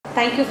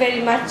Thank you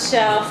very much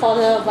for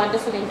the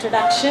wonderful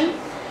introduction.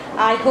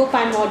 I hope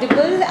I'm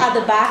audible at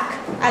the back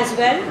as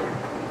well.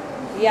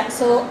 Yeah,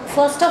 so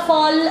first of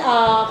all,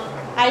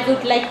 I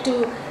would like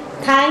to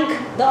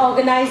thank the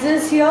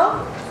organizers here,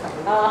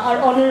 our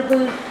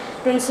Honorable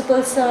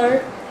Principal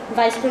Sir,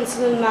 Vice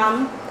Principal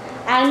Ma'am,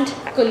 and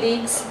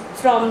colleagues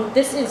from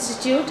this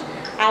institute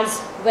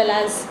as well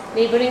as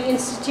neighboring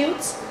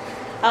institutes.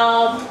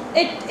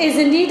 It is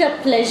indeed a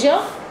pleasure,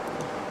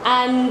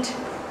 and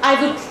I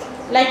would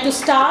like to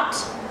start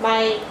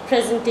my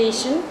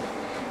presentation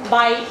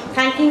by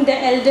thanking the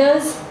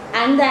elders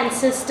and the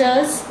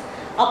ancestors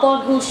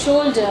upon whose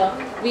shoulder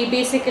we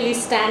basically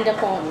stand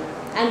upon.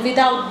 And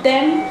without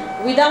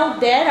them, without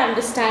their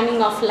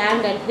understanding of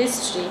land and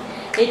history,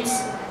 it's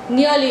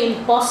nearly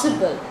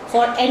impossible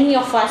for any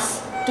of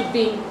us to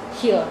be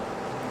here.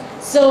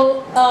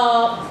 So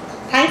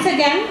thanks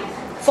again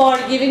for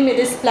giving me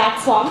this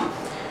platform.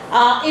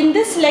 In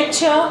this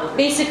lecture,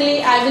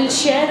 basically I will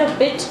share a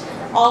bit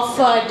of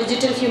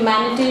digital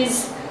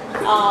humanities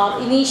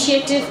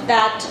initiative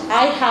that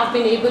I have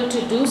been able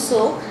to do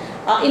so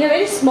in a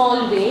very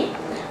small way,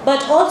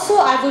 but also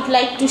I would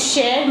like to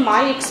share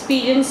my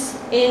experience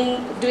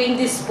in doing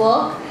this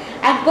work,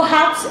 and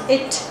perhaps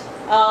it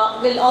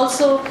will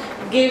also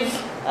give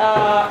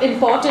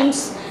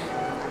importance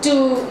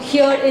to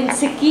here in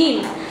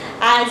Sikkim,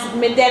 as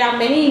there are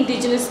many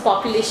indigenous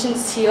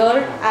populations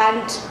here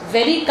and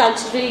very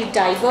culturally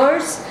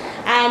diverse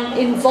and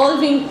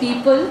involving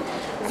people,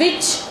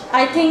 which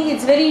I think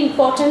it's very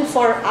important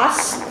for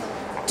us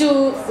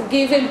to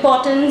give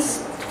importance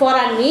for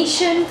our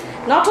nation.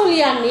 Not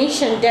only our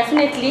nation,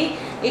 definitely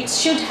it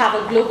should have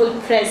a global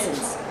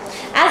presence.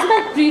 As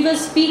my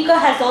previous speaker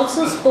has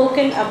also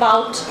spoken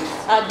about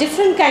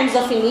different kinds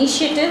of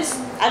initiatives,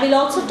 I will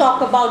also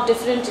talk about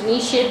different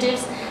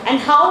initiatives and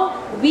how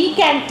we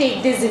can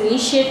take these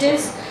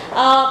initiatives.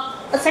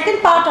 A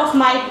second part of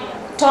my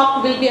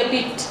talk will be a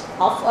bit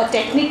of a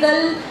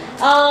technical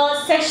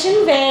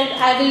session where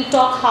I will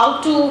talk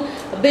how to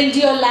build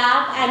your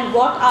lab and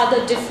what are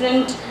the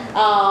different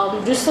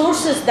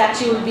resources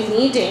that you will be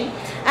needing.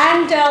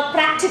 And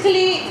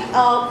practically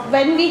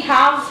when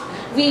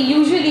we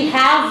usually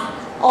have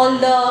all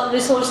the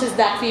resources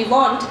that we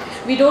want,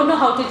 we don't know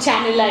how to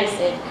channelize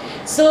it.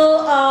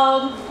 So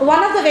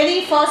one of the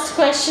very first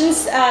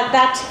questions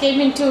that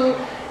came into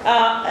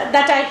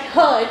that I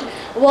heard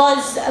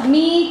was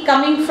me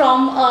coming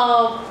from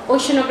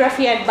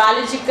oceanography and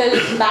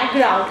biological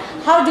background.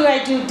 How do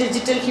I do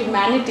digital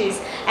humanities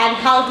and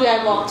how do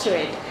I walk through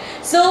it?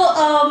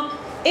 So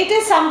it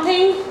is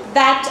something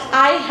that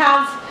I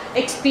have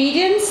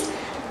experienced.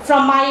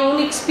 From my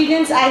own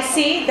experience, I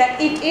say that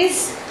it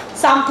is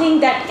something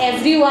that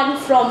everyone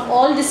from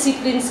all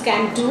disciplines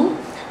can do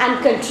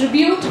and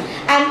contribute,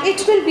 and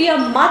it will be a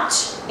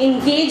much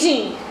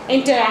engaging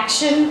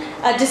interaction,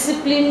 a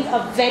discipline,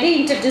 a very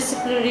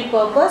interdisciplinary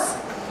purpose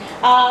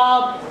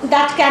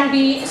that can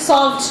be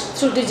solved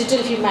through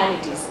digital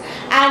humanities.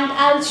 And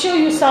I'll show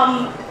you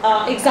some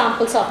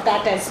examples of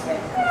that as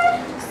well.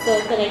 So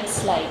the next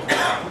slide.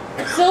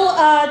 So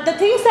the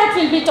things that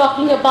we'll be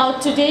talking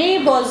about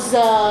today was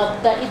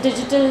the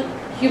digital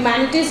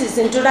humanities is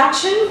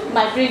introduction.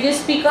 My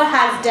previous speaker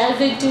has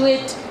delved into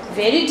it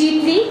very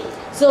deeply,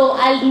 so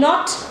I'll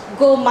not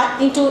go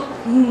into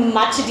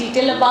much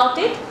detail about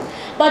it.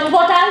 But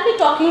what I'll be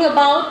talking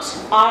about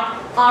are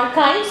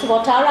archives,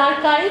 what are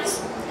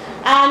archives,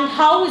 and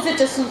how is it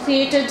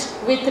associated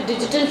with the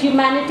digital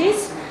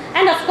humanities,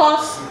 and of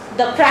course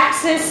the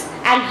praxis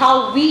and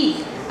how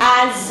we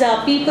as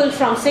people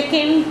from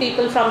Sikkim,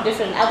 people from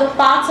different other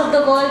parts of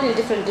the world in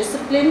different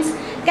disciplines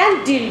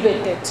can deal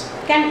with it,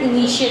 can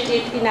initiate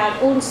it in our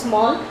own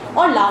small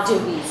or larger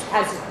ways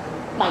as it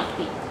might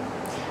be.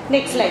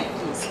 Next slide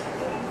please.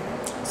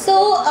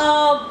 So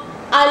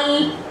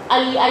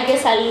I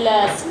guess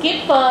I'll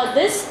skip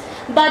this,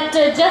 but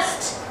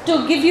just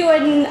to give you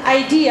an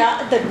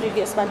idea, the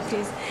previous one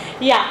please.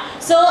 Yeah,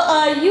 so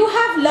you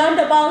have learned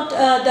about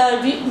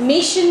the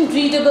machine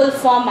readable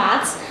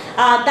formats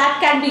that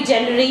can be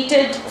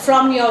generated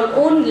from your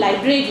own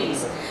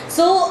libraries.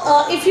 So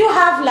if you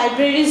have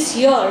libraries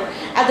here,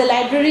 and the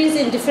libraries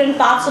in different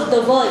parts of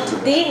the world,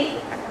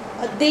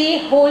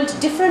 they hold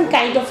different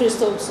kind of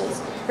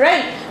resources,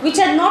 right, which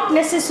are not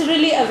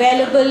necessarily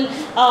available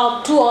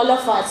to all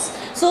of us.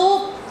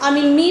 So I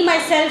mean, me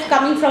myself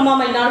coming from a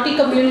minority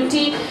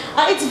community,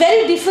 it's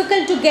very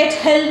difficult to get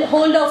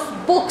hold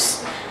of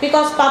books,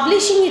 because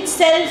publishing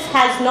itself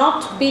has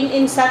not been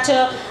in such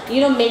a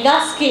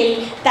mega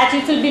scale that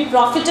it will be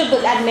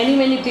profitable and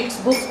many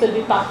books will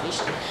be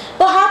published.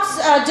 Perhaps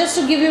just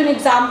to give you an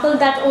example,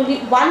 that only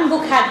one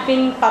book had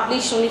been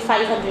published, only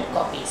 500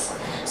 copies.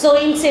 So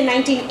in say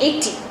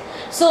 1980.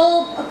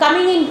 So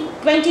coming in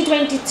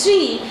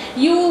 2023,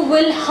 you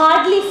will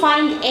hardly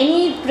find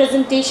any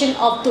presentation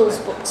of those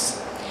books.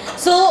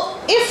 So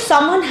if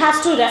someone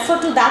has to refer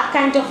to that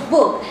kind of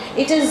book,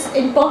 it is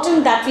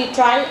important that we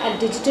try and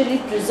digitally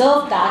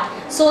preserve that,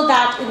 so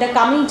that in the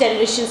coming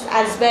generations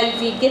as well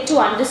we get to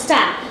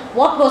understand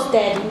what was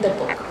there in the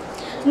book.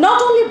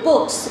 not only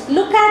books,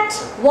 look at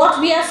what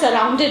we are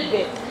surrounded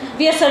with.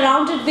 We are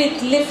surrounded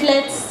with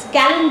leaflets,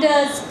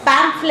 calendars,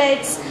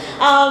 pamphlets,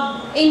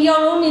 in your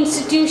own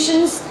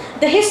institutions,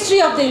 the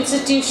history of the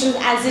institution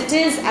as it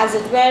is, as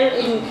it were,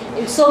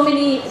 in so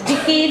many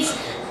decades.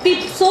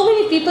 So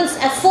many people's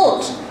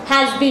effort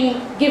has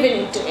been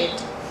given into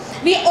it.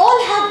 We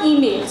all have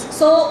emails,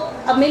 so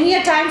many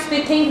a times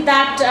we think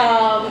that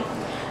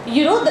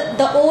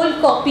the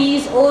old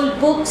copies, old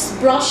books,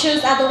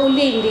 brochures are the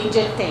only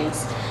endangered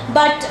things,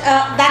 but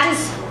that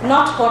is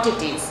not what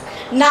it is.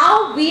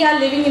 Now we are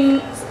living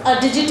in a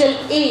digital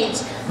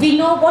age. We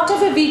know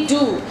whatever we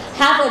do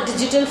have a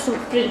digital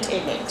footprint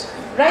in it,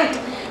 right?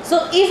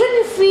 So even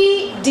if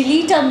we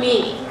delete a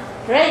mail,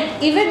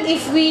 right, even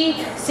if we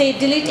say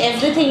delete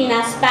everything in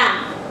our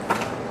spam,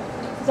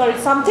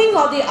 something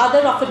or the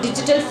other of a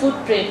digital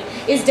footprint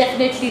is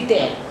definitely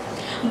there.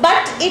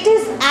 But it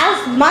is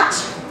as much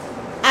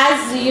as,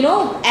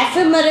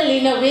 ephemeral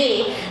in a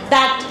way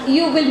that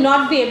you will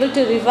not be able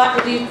to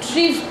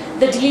retrieve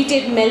the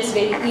deleted mails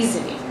very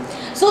easily.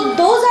 So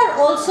those are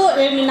also,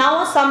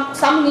 now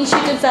some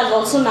initiatives are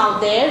also now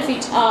there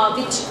which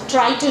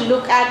try to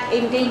look at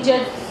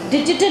endangered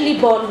digitally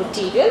born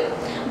material.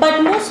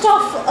 But most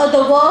of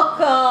the work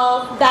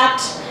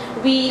that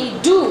we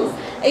do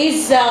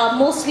is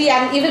mostly,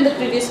 and even the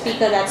previous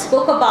speaker that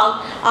spoke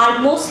about, are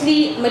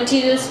mostly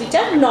materials which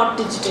are not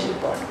digitally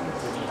born.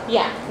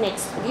 Yeah,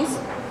 next please.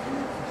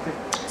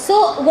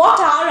 So what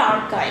are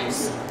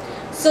archives?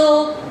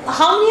 So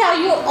how many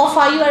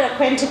of you are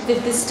acquainted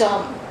with this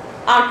term,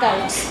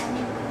 archives?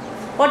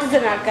 What is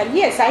an archive?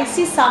 Yes, I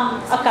see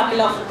a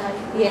couple of,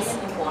 yes.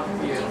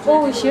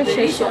 Oh, sure.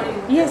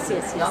 Yes.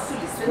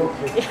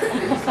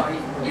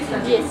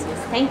 Yes,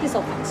 thank you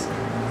so much.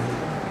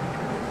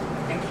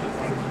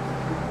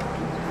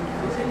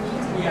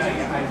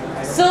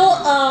 So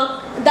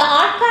the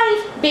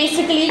archive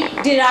basically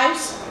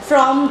derives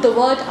from the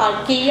word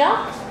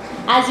archaea,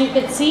 as you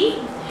can see,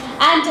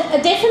 and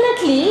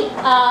definitely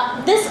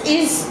this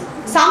is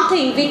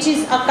something which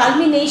is a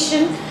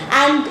culmination,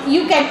 and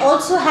you can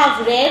also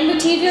have rare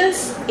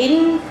materials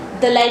in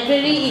the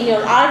library, in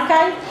your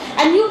archive,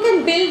 and you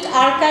can build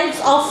archives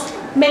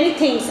of many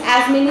things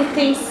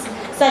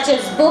such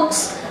as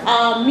books,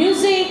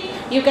 music.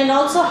 You can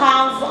also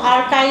have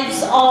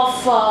archives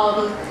of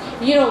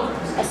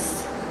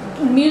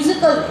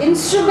musical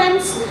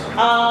instruments,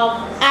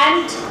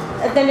 and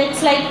the next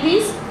slide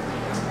please.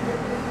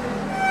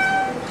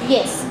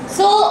 Yes,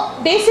 so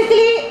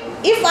basically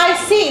if I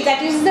say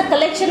that it is the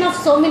collection of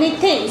so many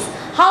things,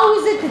 how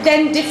is it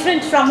then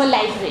different from a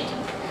library?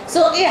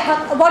 So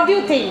what do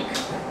you think?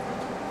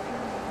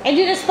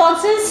 Any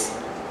responses?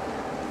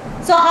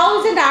 So how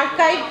is an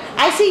archive?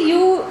 I see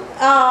you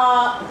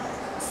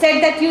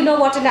said that you know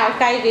what an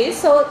archive is.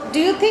 So do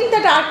you think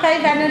that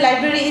archive and a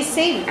library is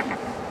same?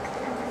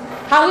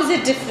 How is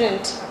it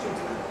different?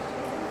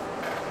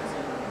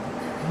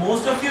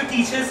 Most of your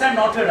teachers are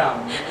not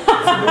around.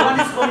 So no one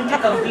is going to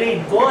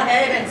complain. Go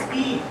ahead and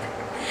speak.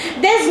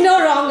 There's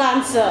no wrong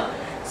answer.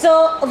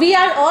 So we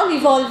are all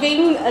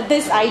evolving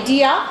this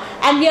idea,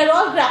 and we are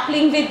all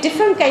grappling with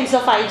different kinds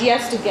of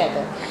ideas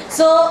together.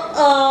 So,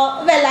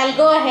 well, I'll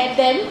go ahead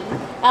then.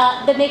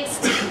 The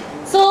next.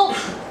 So,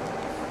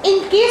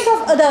 in case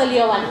of the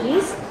earlier one,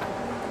 please.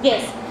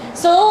 Yes.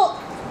 So,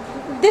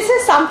 this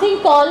is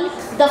something called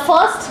the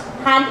first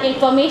hand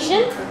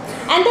information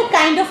and the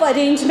kind of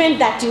arrangement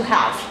that you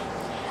have.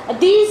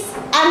 These,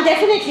 and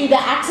definitely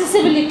the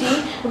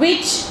accessibility,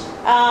 which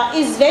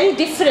is very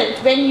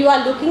different when you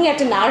are looking at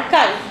an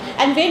archive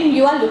and when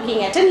you are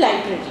looking at a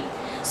library.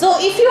 So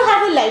if you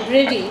have a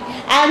library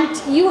and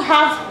you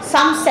have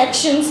some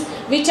sections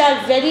which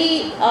are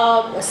very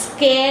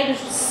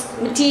scarce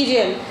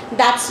material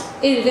that's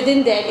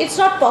within there, it's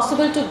not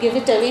possible to give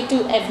it away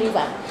to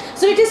everyone.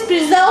 So it is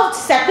preserved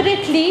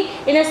separately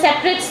in a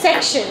separate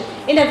section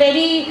in a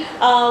very,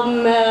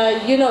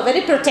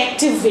 very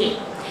protective way.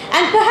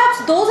 And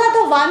perhaps those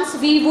are the ones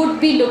we would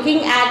be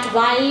looking at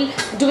while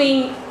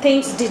doing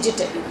things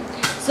digitally.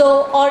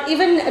 So, or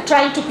even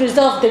trying to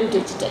preserve them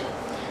digitally.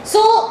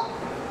 So,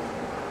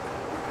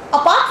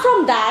 apart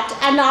from that,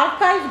 an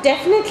archive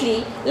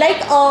definitely,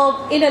 like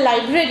in a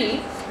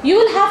library, you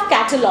will have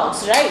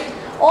catalogs, right?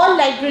 All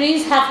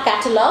libraries have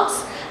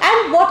catalogs.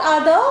 And what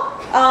are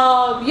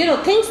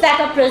the, things that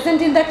are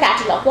present in the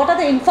catalog? What are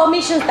the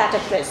informations that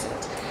are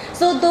present?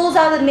 So those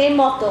are the name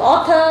of the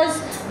authors,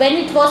 when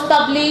it was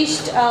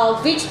published,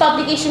 which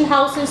publication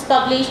house is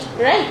published,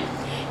 right?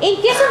 In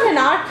case of an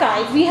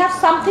archive, we have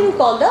something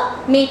called the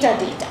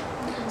metadata.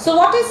 So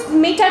what is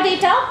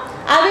metadata?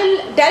 I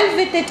will delve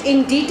with it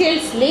in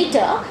details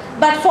later,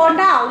 but for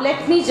now,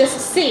 let me just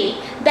say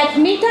that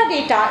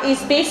metadata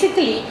is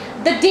basically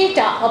the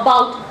data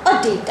about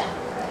a data.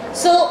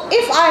 So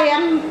if I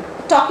am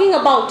talking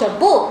about a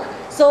book,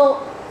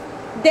 so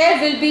there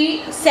will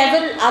be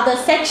several other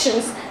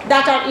sections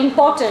that are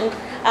important,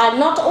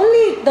 not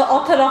only the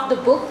author of the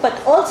book, but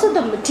also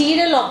the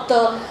material of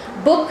the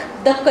book,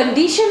 the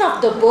condition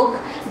of the book,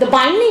 the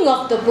binding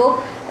of the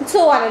book, and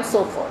so on and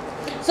so forth.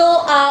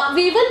 So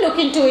we will look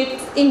into it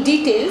in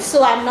detail,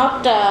 so I'm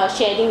not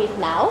sharing it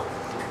now.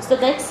 So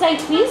next slide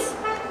please.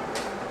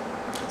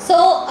 So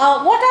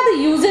what are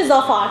the uses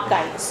of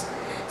archives?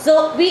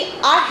 So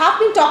have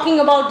been talking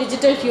about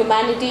digital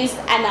humanities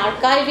and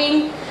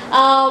archiving.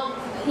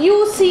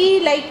 You see,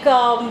 like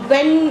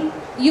when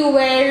you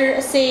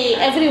were, say,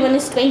 everyone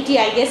is 20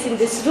 I guess in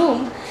this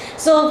room.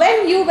 So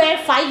when you were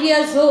 5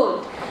 years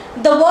old,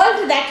 the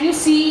world that you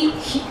see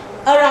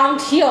around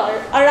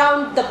here,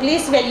 around the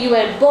place where you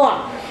were born,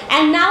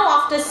 and now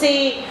after,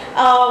 say,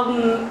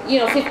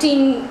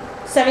 15,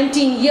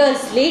 17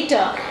 years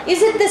later,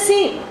 is it the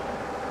same?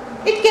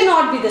 It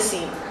cannot be the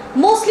same.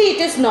 Mostly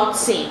it is not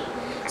same.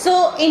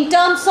 So in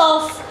terms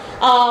of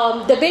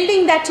the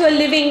building that you are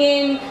living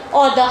in,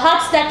 or the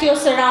huts that you are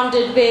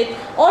surrounded with,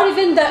 or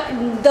even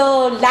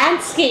the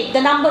landscape,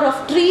 the number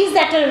of trees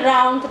that are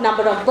around,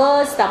 number of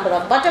birds, number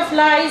of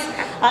butterflies,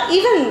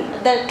 even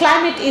the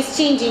climate is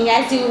changing,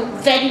 as you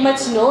very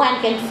much know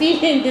and can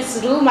feel in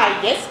this room, I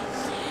guess.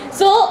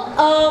 So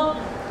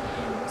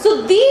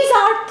these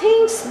are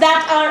things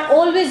that are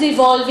always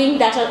evolving,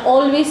 that are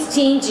always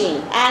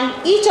changing, and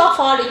each of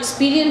our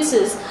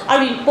experiences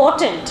are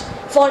important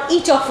for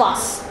each of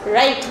us,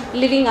 right,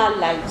 living our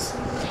lives.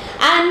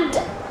 And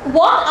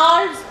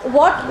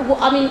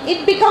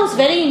it becomes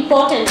very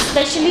important,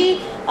 especially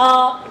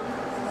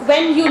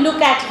when you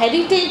look at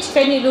heritage,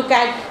 when you look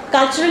at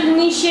cultural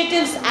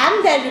initiatives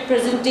and their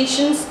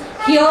representations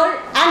here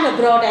and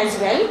abroad as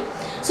well.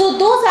 So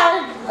those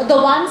are the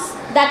ones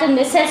that are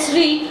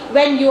necessary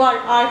when you are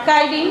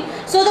archiving.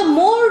 So the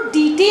more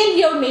detailed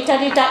your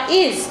metadata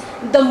is,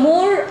 the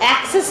more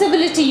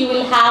accessibility you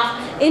will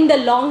have in the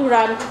long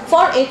run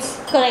for its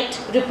correct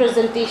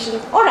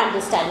representation or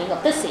understanding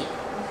of the same.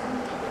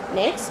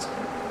 Next.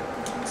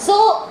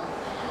 So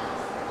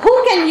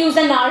who can use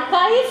an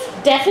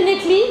archive?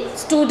 Definitely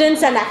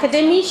students and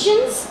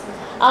academicians,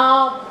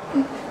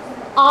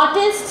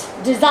 artists,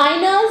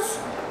 designers,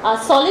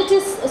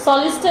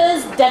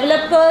 solicitors,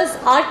 developers,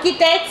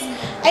 architects,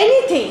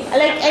 anything,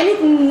 like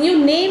anything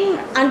you name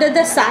under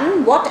the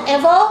sun,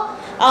 whatever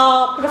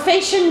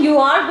profession you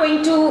are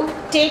going to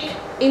take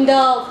in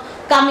the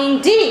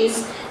coming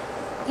days,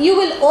 you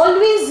will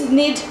always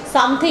need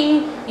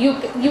something you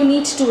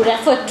need to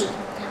refer to.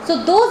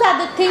 So those are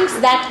the things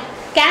that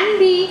can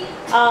be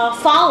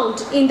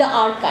found in the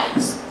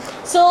archives.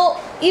 So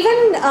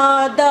even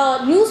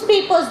the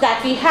newspapers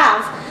that we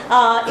have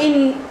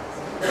in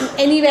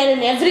anywhere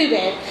and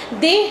everywhere,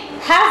 they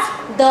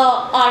have the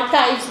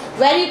archives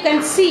where you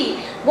can see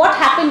what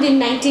happened in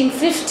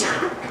 1950,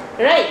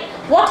 right?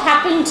 What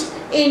happened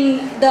in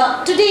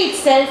today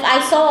itself. I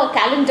saw a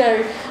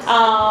calendar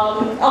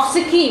of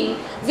Sikkim,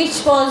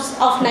 which was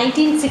of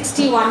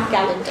 1961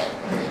 calendar.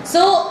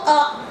 So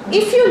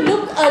if you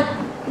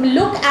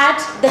look at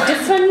the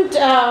different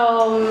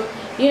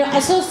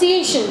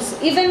associations,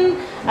 even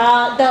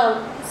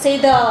the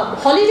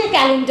holiday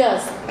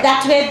calendars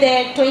that were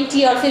there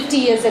 20 or 50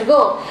 years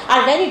ago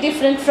are very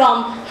different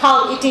from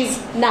how it is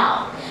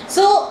now.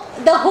 So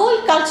the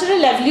whole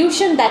cultural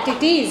evolution that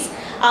it is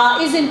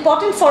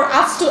important for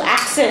us to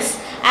access,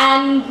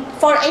 and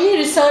for any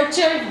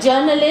researcher,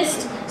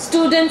 journalist,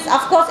 students,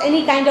 of course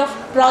any kind of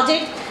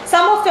project.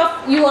 Some of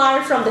you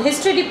are from the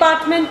history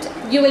department,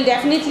 you will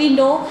definitely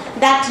know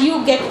that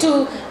you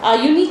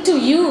need to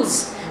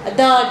use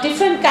the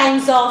different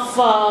kinds of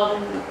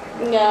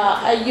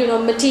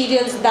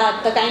materials,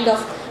 that the kind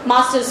of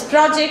master's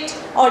project,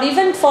 or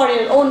even for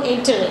your own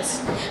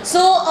interest.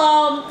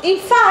 So in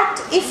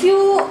fact, if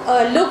you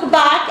look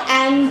back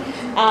and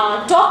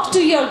talk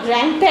to your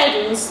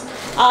grandparents,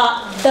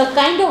 the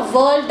kind of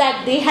world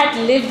that they had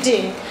lived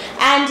in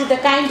and the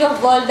kind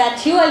of world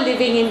that you are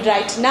living in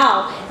right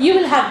now, you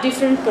will have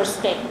different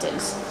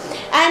perspectives.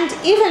 And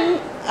even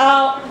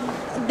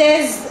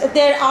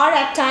there are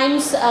at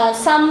times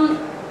some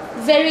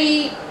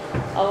very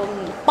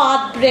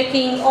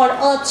path-breaking or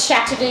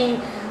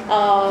earth-shattering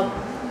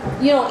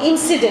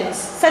incidents,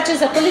 such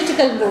as a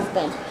political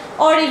movement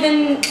or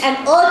even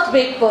an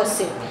earthquake per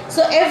se.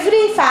 So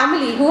every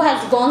family who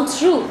has gone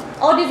through,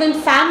 or even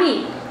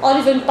famine, or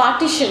even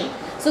partition,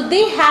 so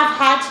they have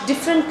had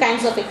different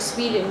kinds of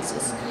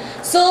experiences.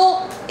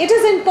 So it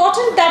is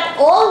important that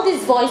all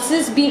these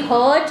voices be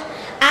heard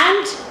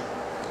and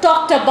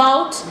talked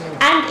about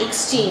and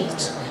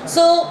exchanged.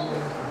 So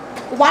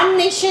one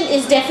nation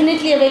is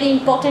definitely a very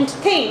important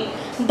thing,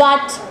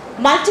 but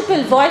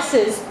multiple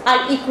voices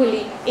are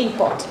equally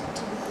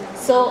important.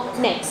 So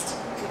next.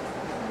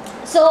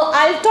 So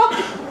I'll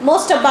talk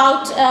most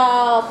about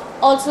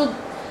also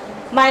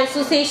my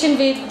association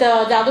with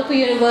Jadavpur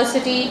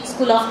University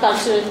School of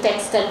Cultural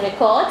Text and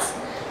Records.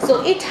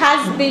 So it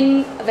has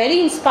been very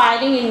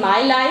inspiring in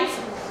my life,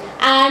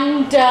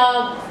 and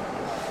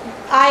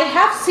I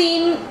have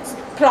seen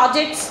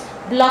projects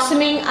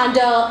blossoming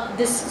under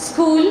this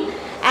school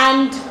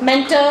and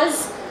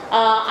mentors.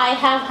 I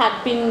have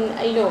had been,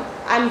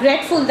 I'm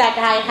grateful that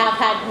I have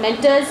had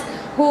mentors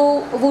who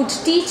would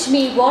teach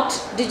me what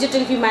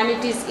digital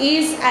humanities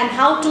is and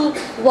how to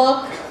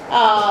work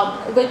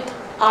with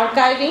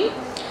archiving.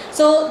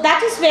 So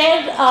that is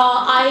where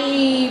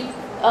I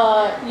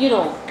you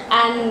know,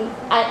 and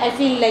I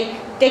feel like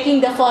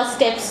taking the first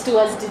steps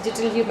towards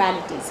digital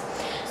humanities.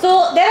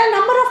 So there are a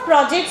number of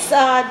projects,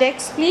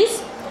 next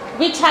please,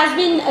 which has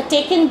been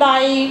taken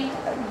by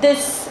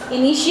this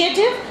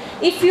initiative.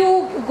 If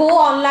you go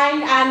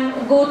online and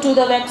go to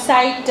the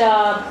website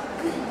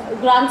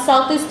Grant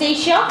Southeast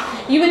Asia,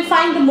 you will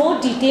find more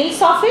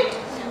details of it.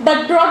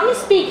 But broadly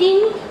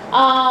speaking,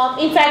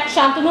 in fact,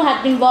 Shantanu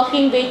had been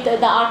working with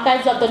the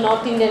archives of the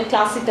North Indian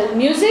classical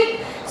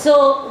music.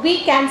 So we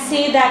can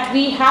say that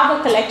we have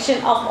a collection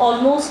of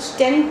almost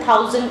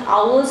 10,000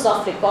 hours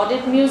of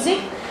recorded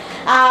music,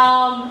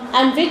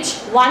 and which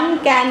one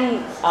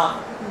can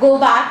go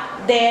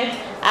back there,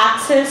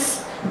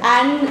 access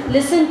and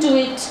listen to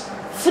it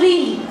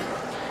freely.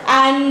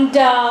 And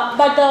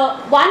but the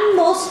one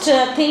most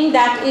thing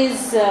that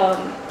is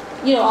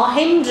you know, a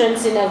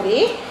hindrance in a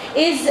way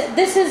is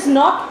this is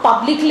not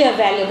publicly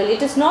available.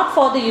 It is not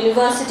for the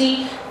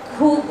university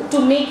to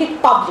make it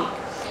public.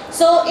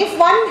 So if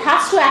one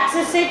has to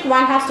access it,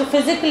 one has to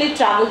physically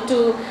travel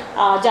to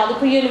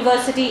Jadavpur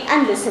University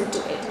and listen to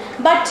it.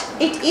 But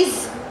it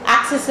is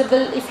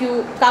accessible. If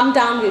you come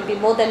down, we'll be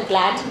more than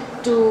glad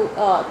to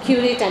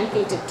curate and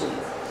cater to you.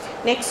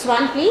 Next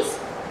one, please.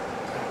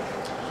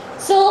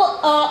 So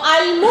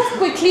I'll move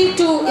quickly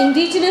to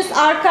indigenous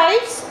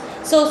archives.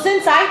 So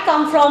since I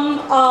come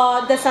from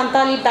the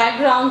Santali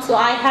background, so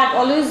I had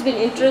always been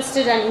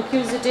interested and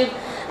inquisitive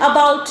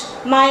about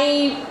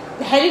my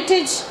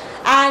heritage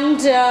and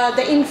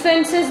the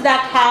influences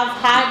that have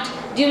had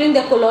during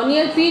the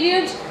colonial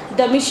period,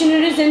 the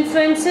missionaries'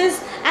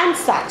 influences and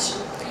such.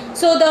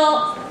 So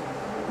the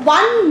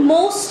one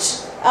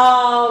most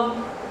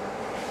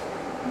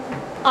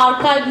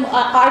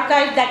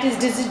archive that is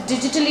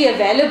digitally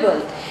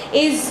available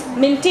is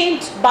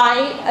maintained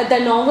by the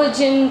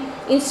Norwegian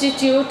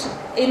Institute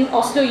in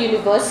Oslo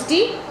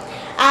University,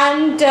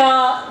 and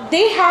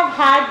they have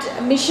had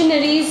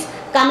missionaries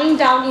coming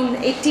down in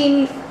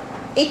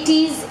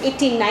 1880s,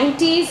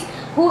 1890s,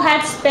 who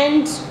had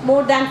spent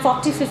more than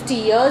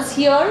 40-50 years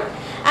here,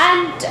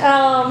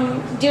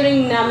 and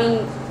during,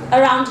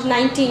 around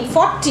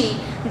 1940,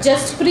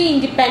 just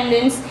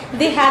pre-independence,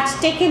 they had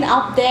taken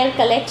up their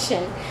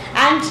collection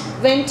and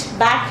went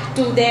back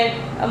to their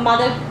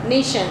mother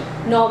nation,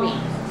 Norway.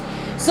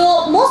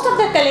 So most of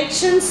the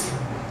collections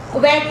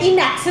were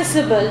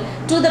inaccessible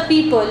to the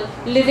people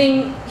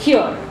living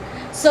here.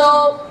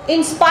 So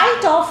in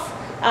spite of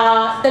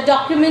the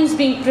documents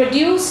being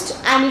produced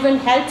and even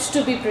helped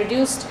to be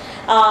produced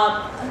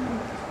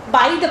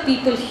by the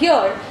people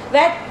here,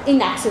 were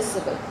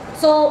inaccessible.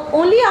 So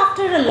only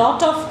after a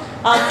lot of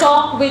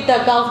talk with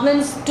the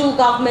governments, two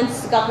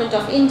governments, Government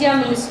of India,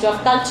 Ministry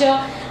of Culture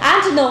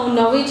and the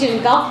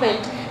Norwegian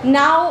government,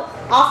 now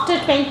after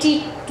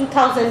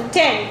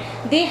 2010,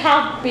 they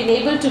have been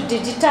able to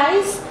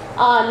digitize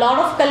a lot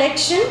of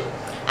collection,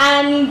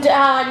 and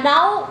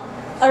now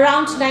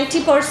around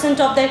 90%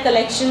 of their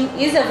collection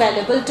is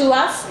available to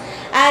us,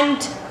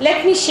 and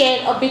let me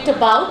share a bit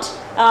about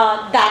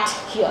that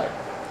here.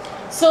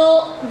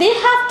 So they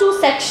have two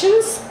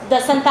sections, the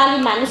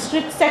Santali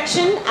manuscript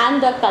section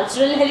and the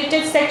cultural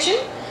heritage section.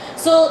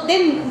 So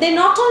they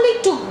not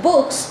only took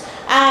books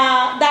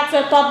that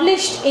were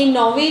published in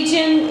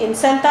Norwegian, in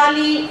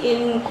Santali,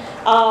 in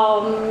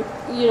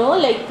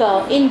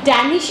in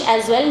Danish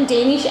as well,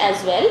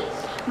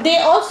 They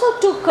also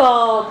took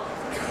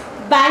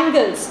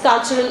bangles,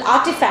 cultural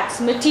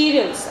artifacts,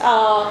 materials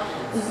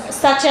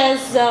such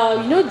as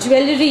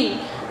jewelry,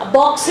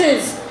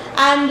 boxes,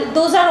 and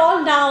those are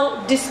all now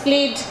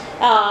displayed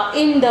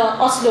in the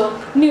Oslo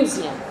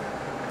Museum.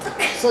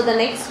 So the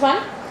next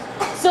one.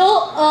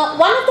 So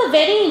one of the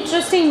very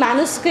interesting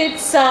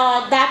manuscripts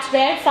that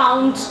were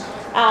found,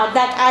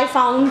 that I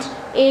found,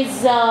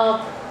 is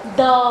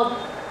the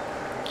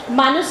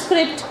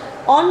manuscript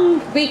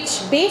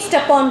based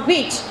upon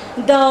which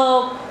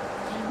the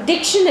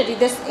dictionary,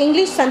 this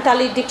English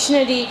Santali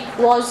dictionary,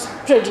 was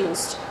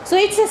produced. So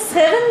it's a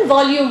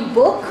 7-volume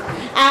book,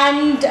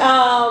 and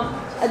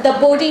the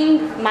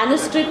boarding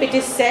manuscript, it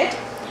is said,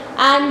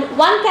 and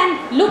one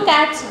can look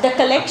at the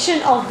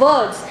collection of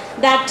words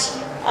that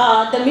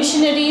the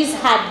missionaries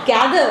had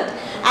gathered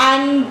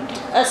and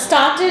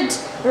started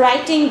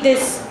writing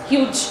this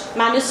huge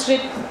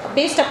manuscript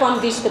based upon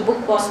which the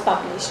book was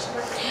published.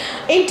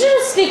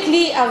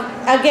 Interestingly,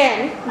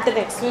 again, the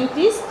next one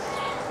please.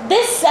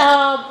 This,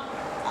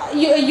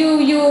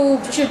 you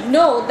should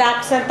know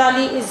that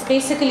Santali is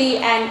basically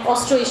an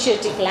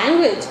Austroasiatic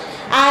language,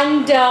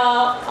 and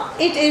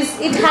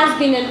it has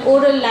been an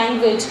oral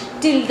language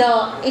till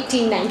the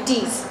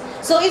 1890s.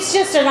 So it's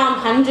just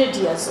around 100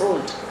 years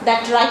old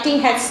that writing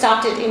had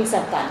started in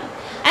Santali,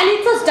 and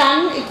it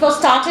was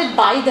started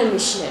by the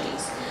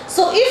missionaries.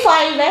 So if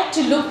I were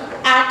to look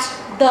at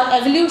the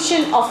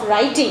evolution of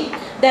writing,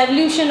 the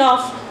evolution of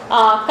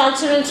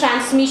cultural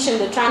transmission,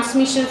 the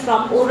transmission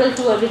from oral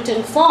to a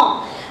written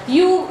form,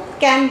 you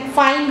can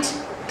find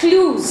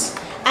clues,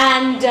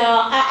 and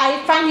I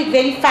find it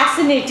very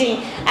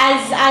fascinating,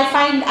 as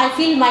I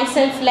feel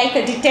myself like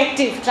a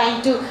detective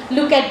trying to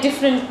look at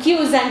different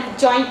cues and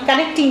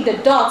connecting the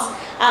dots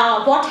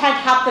what had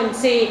happened,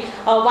 say,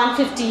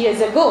 150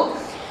 years ago.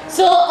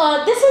 So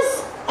this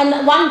is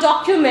one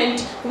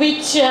document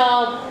which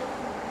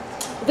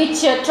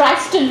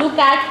tries to look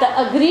at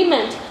the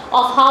agreement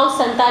of how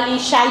Santali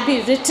shall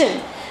be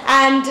written.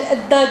 And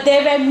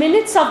there were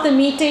minutes of the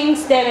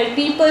meetings, there were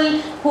people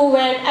who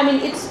were, I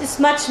mean, it's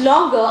much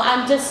longer.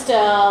 I'm just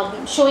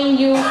showing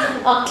you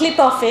a clip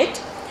of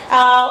it,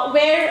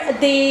 where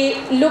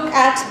they look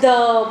at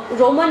the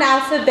Roman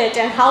alphabet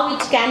and how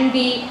it can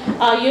be,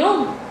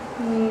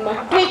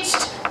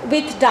 twitched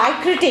with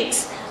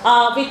diacritics,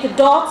 with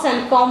dots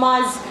and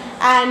commas,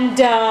 and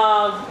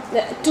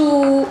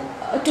to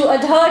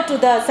adhere to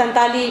the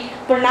Santali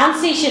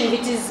pronunciation,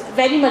 which is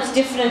very much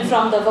different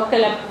from the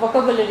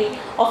vocabulary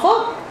of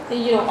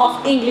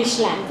of English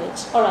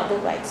language or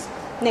otherwise.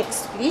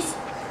 Next, please.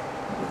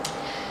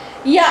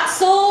 Yeah.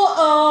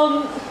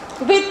 So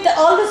with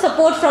all the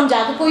support from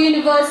Jadavpur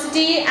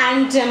University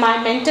and my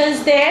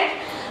mentors there,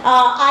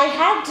 I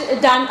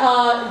had done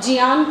a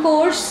GIAN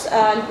course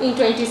in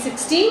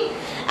 2016,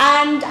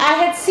 and I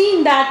had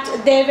seen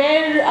that there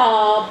were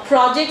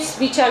projects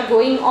which are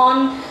going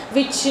on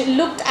which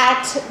looked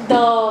at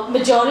the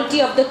majority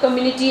of the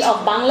community of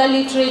Bangla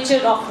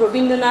literature of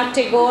Rabindranath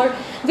Tagore,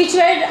 which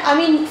were, I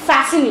mean,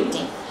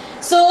 fascinating.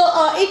 So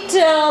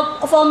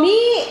for me,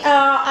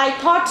 I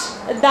thought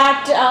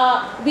that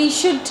we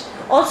should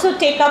also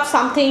take up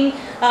something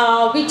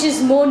which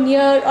is more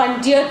near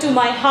and dear to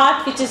my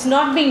heart, which is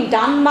not being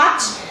done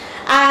much,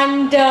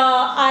 and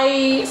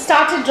I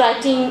started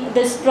writing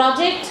this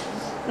project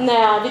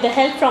with the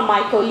help from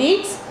my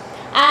colleagues.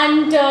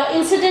 And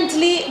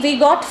incidentally, we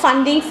got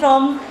funding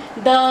from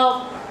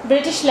the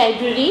British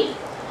Library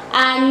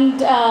and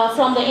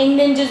from the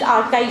Endangered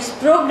Archives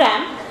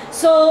program.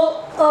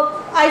 So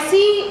I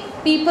see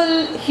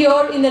people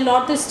here in the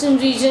northeastern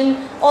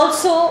region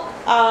also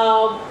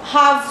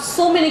have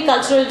so many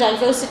cultural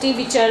diversity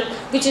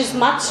which is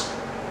much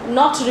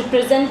not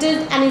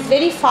represented and is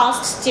very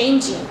fast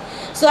changing.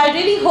 So I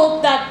really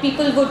hope that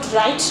people would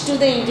write to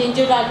the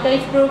Endangered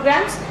Archive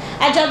programs.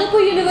 At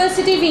Jadavpur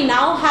University, we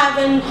now have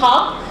an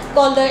hub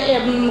called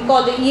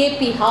the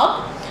EAP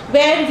hub,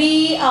 where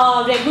we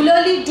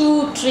regularly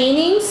do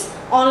trainings,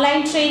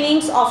 online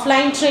trainings,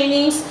 offline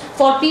trainings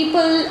for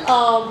people,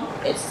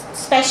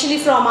 especially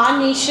from our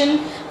nation,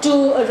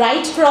 to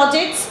write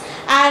projects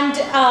and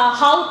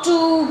how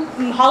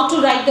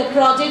to write the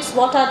projects,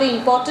 what are the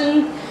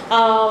important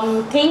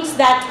things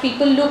that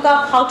people look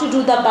up, how to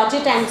do the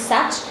budget and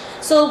such.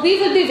 So we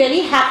will be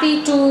very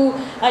happy to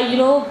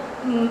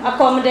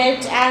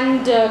accommodate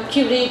and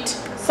curate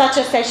such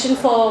a session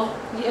for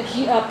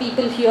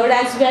people here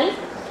as well.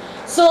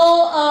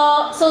 So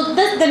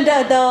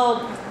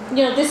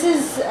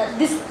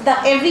the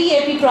every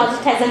EAP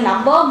project has a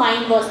number.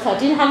 Mine was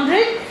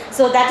 1300,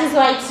 so that is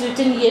why it's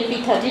written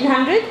EAP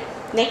 1300.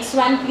 Next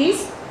one,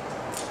 please.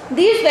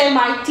 These were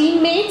my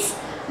teammates,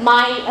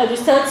 my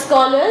research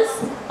scholars,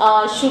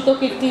 Shuto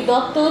Kirti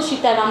Dotto,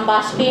 Sitaram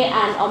Bashke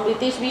and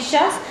Amritesh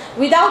Vishwas.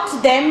 Without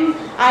them,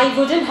 I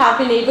wouldn't have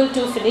been able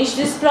to finish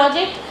this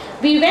project.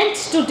 We went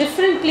to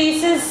different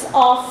places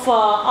of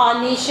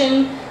our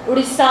nation,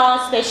 Odisha,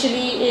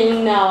 especially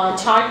in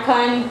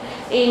Jharkhand,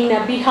 in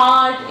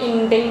Bihar,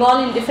 in Bengal,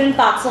 in different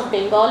parts of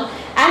Bengal,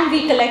 and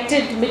we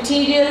collected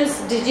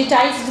materials,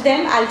 digitized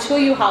them. I'll show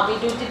you how we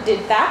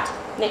did that.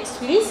 Next,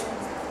 please.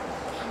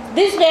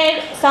 These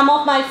were some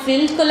of my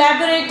field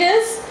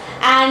collaborators,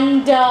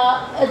 and the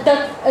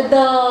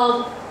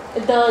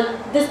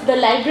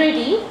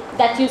library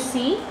that you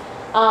see,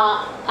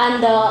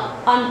 and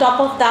on top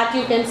of that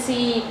you can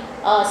see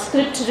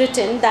script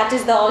written. That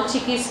is the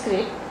All-Chiki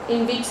script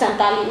in which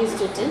Santali is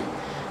written.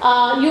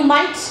 You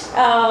might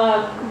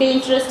be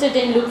interested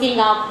in looking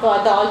up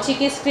the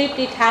All-Chiki script.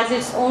 It has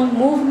its own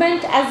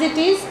movement as it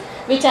is,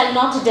 which I'll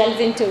not delve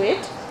into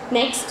it.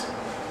 Next.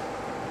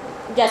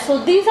 Yeah, so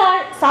these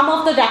are some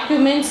of the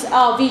documents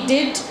we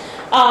did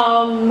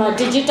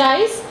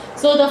digitize.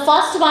 So the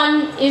first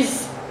one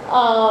is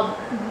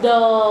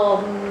the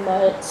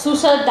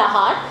Susar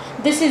Dahar.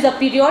 This is a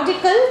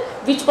periodical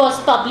which was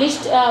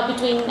published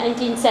between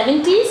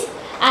 1970s,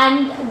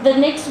 and the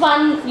next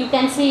one you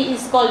can see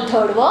is called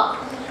Dharva.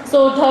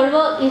 So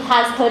Dharva, it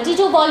has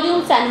 32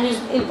 volumes and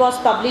it was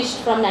published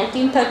from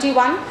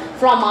 1931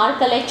 from our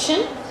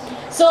collection.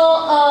 So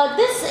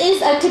this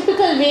is a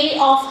typical way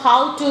of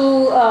how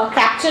to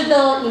capture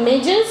the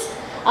images.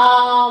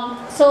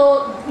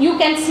 So you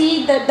can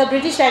see that the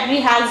British Library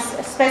has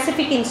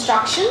specific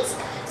instructions.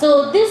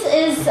 So this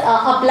is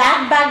a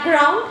black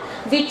background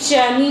which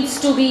needs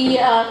to be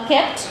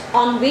kept,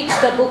 on which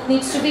the book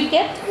needs to be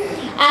kept.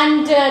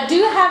 And do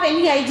you have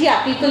any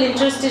idea, people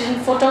interested in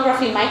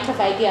photography might have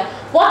idea,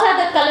 what are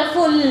the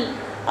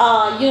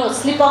colorful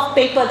slip of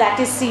paper that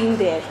is seen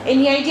there?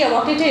 Any idea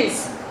what it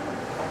is?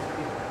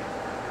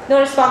 No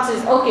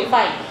responses. Okay,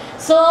 fine.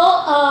 So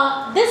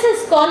this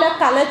is called a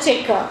color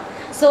checker.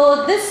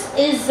 So this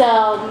is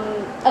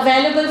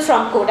available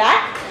from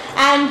Kodak,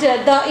 and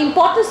the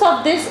importance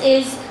of this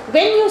is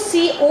when you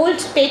see old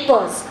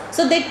papers,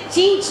 so they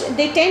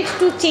tend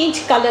to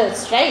change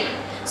colors, right?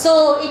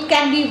 So it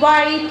can be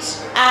white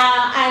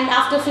and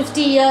after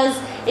 50 years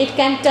it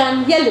can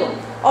turn yellow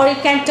or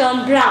it can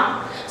turn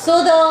brown.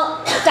 So the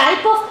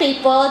type of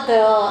paper,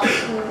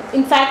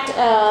 in fact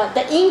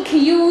the ink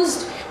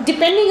used,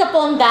 depending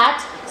upon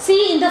that.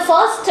 See, in the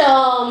first,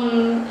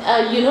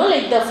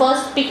 like the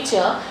first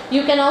picture,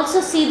 you can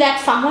also see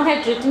that someone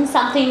had written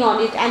something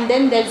on it and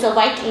then there's a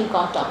white ink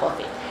on top of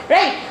it,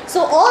 right?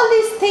 So all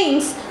these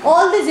things,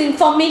 all this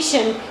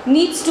information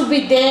needs to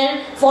be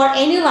there for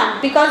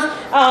anyone, because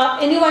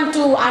anyone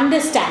to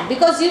understand.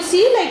 Because you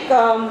see, like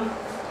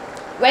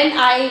when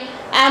I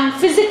am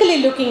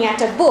physically looking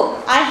at a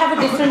book, I have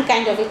a different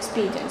kind of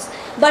experience.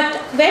 But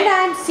when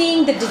I am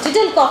seeing the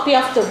digital copy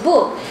of the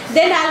book,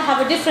 then I'll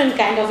have a different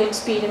kind of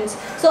experience.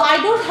 So I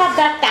don't have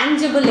that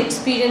tangible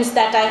experience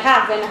that I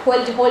have when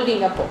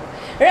holding a book,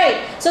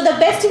 right? So the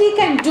best we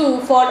can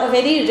do for a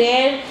very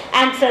rare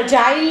and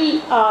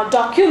fragile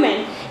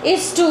document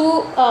is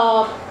to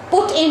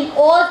put in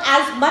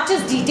as much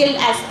as detail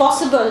as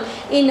possible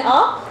in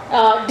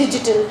a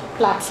digital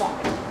platform.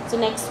 So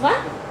next one.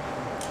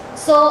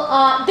 So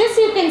this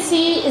you can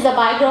see is a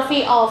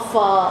biography of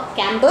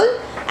Campbell,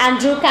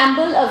 Andrew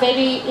Campbell, a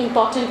very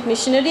important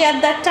missionary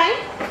at that time.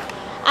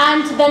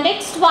 And the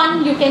next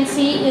one you can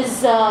see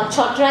is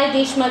Chotrai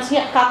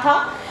Deshmajhi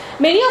Katha.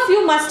 Many of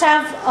you must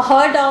have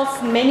heard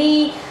of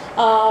many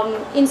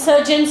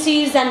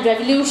insurgencies and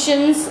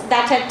revolutions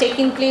that had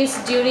taken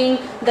place during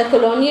the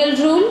colonial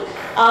rule,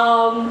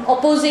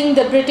 opposing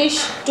the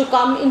British to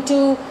come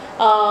into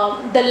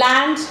the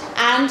land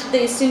and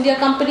the East India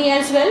Company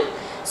as well.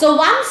 So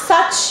one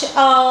such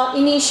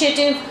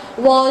initiative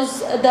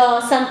was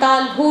the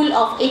Santal Hul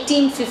of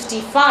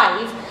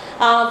 1855,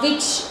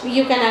 which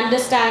you can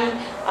understand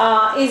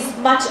is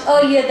much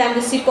earlier than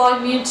the Sepoy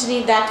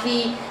Mutiny that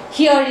we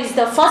hear is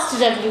the first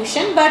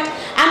revolution. But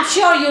I'm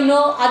sure you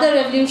know other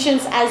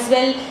revolutions as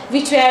well,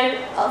 which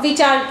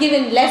are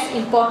given less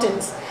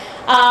importance.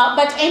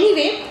 But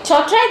anyway,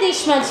 Chotrai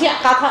Deshmajhi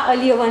Katha,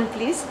 earlier one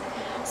please.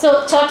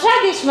 So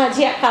Chotrai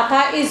Deshmajhi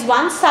Katha is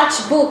one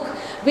such book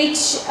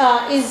which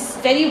is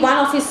very one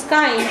of its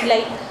kind.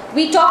 Like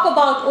we talk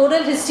about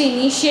oral history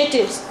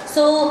initiatives.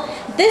 So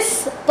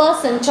this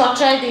person,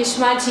 Chotrai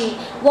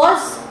Deshmajhi,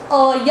 was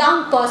a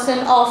young person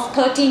of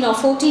 13 or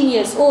 14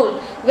 years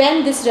old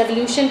when this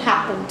revolution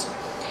happened.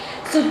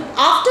 So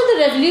after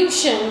the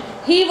revolution,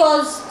 he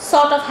was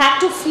sort of had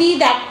to flee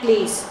that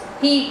place.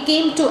 He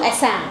came to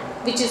Assam,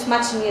 which is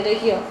much nearer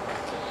here.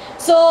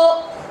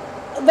 So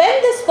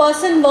when this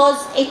person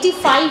was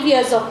 85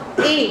 years of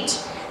age,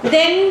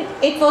 then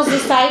it was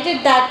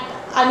decided that,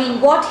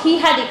 what he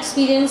had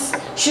experienced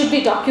should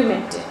be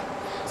documented.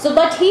 So,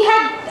 but he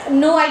had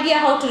no idea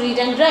how to read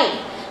and write.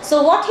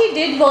 So what he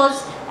did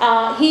was,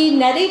 he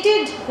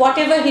narrated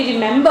whatever he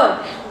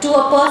remembered to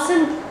a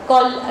person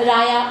called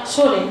Rahi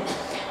Soren.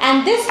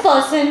 And this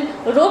person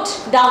wrote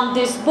down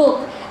this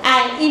book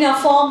in a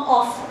form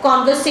of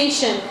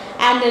conversation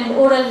and an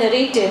oral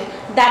narrative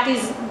that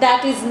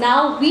is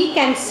now we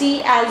can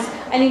see as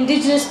an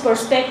indigenous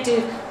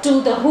perspective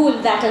to the whole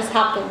that has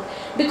happened.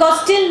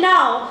 Because till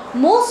now,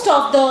 most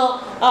of the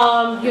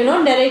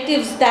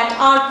narratives that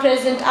are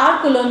present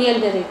are colonial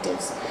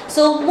narratives.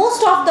 So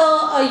most of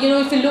the,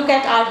 if you look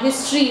at our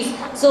histories,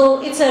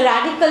 so it's a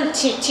radical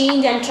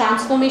change and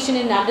transformation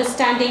in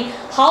understanding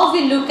how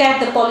we look at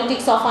the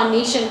politics of our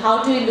nation,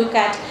 how do we look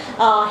at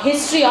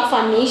history of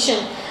our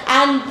nation.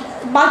 And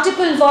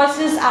multiple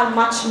voices are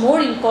much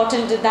more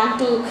important than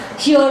to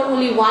hear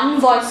only one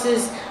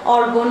voices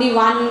or only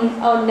one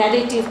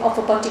narrative of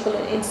a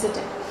particular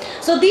incident.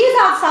 So these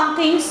are some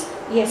things,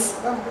 yes.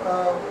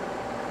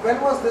 When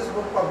was this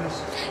book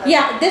published?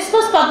 Yeah, this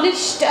was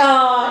published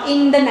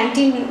in the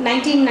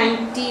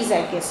 1990s,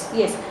 I guess.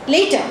 Yes,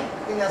 later.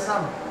 In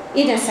Assam?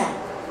 In Assam,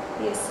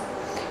 yes.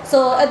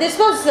 So this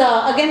was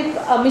again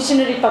a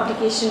missionary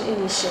publication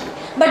initially.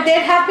 But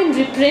there have been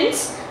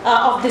reprints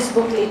of this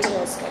book later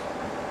as well.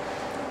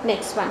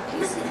 Next one,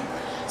 please.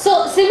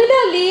 So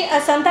similarly,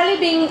 Santali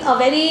being a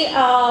very,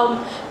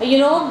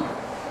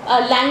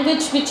 a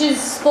language which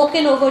is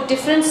spoken over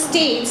different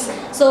states.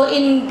 So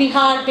in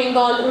Bihar,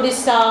 Bengal,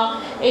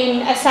 Odisha,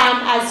 in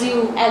Assam, as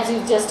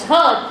you just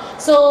heard.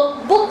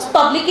 So books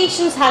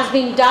publications has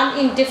been done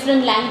in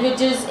different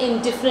languages,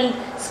 in different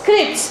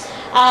scripts,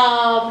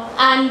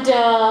 and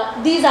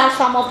these are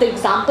some of the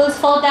examples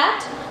for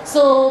that.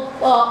 So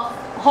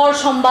Hor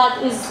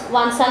Shambad is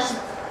one such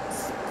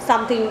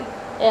something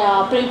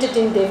printed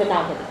in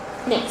Devanagari.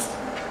 Next.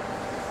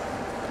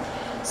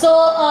 So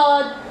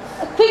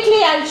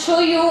quickly I'll show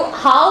you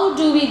how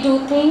do we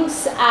do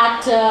things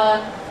at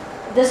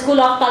the School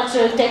of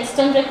Cultural Text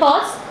and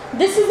Records.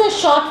 This is a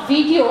short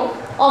video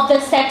of the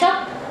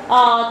setup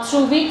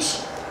through which,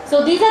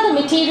 so these are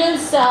the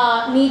materials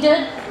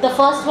needed. The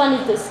first one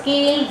is the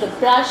scale, the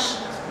brush,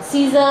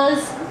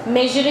 scissors,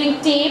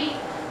 measuring tape,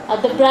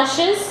 the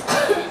brushes,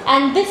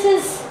 and this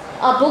is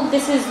a book.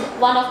 This is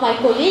one of my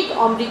colleague,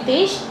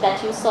 Amritesh,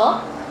 that you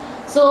saw.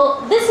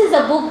 So this is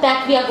a book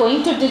that we are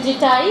going to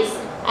digitize,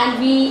 and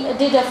we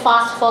did a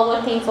fast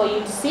forward thing for you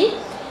to see.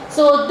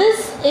 So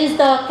this is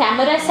the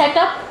camera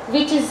setup,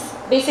 which is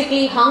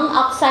basically hung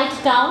upside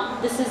down.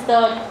 This is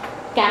the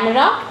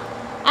camera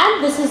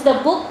and this is the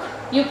book.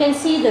 You can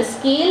see the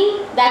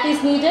scale that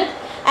is needed,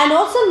 and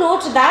also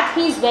note that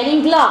he is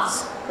wearing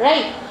gloves,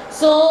 right?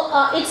 So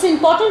it's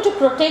important to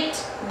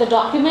protect the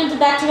document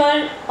that you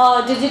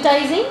are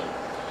digitizing,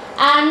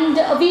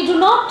 and we do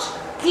not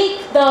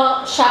click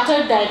the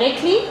shutter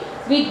directly,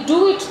 we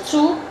do it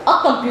through a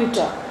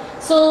computer.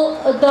 So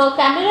the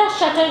camera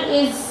shutter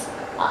is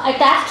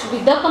attached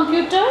with the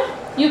computer.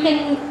 You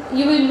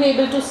will be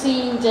able to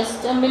see in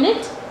just a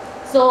minute.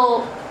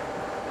 So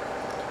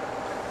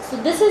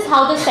this is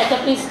how the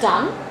setup is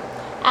done,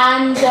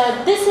 and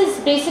this is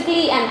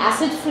basically an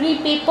acid-free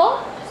paper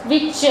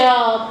which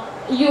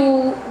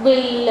you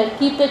will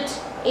keep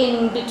it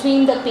in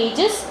between the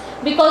pages,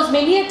 because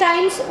many a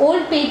times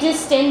old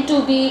pages tend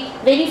to be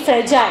very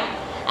fragile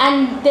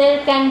and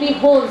there can be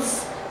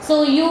holes,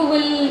 so you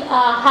will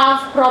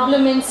have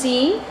problem in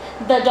seeing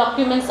the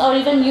documents, or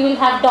even you will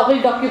have double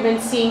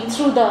documents seeing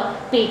through the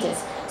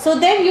pages. So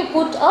then you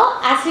put a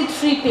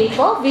acid-free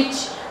paper,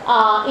 which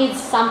is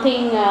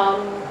something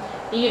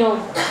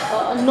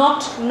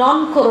not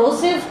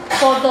non-corrosive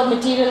for the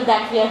material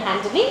that we are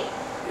handling.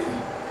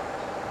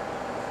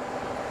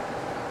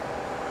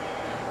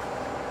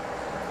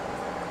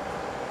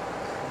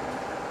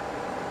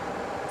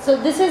 So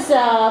this is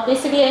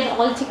basically an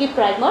all-sticky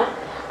primer,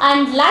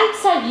 and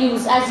lights are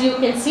used, as you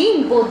can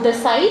see, in both the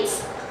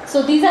sides.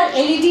 So these are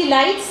LED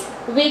lights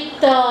with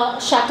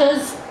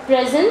shutters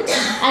present,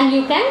 and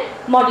you can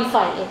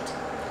modify it.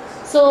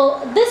 So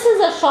this is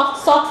a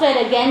software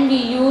again we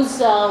use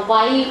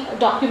while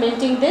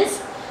documenting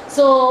this.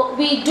 So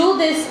we do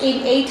this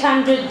in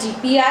 800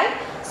 dpi.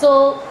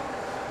 So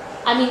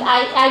I mean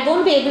I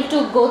won't be able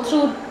to go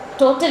through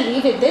totally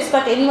with this,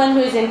 but anyone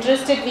who is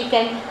interested, we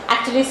can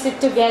actually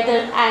sit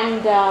together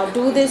and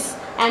do this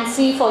and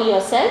see for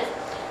yourself.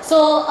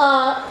 So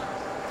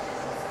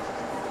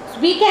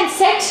we can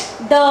set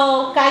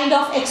the kind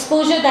of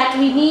exposure that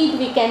we need,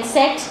 we can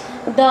set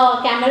the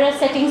camera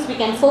settings, we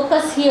can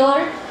focus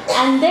here,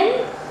 and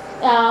then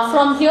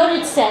from here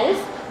itself,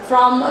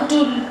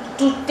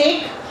 to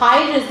take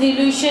high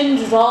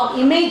resolution raw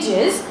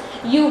images,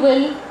 you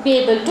will be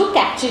able to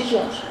capture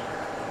here.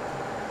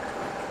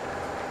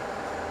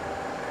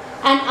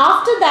 And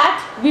after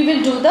that, we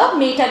will do the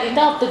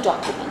metadata of the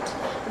document.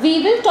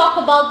 We will talk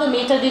about the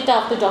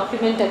metadata of the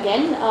document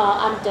again,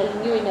 I'm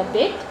telling you in a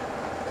bit.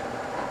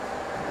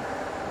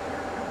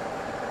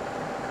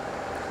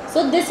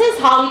 So this is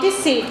how it is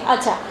saved.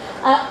 Acha.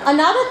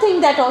 Another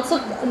thing that also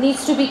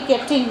needs to be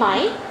kept in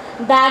mind,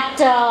 that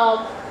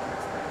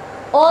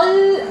all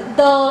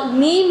the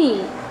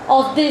naming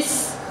of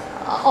these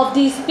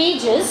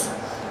pages,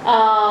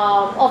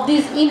 of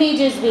these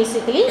images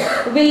basically,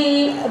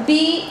 will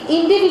be,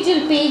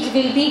 individual page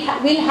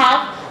will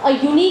have a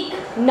unique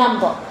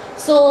number.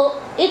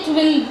 So it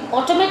will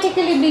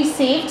automatically be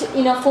saved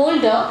in a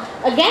folder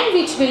again,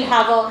 which will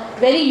have a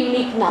very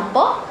unique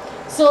number.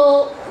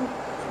 So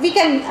we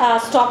can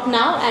stop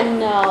now and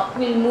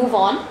we'll move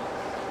on.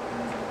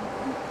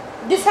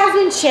 This has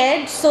been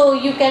shared, so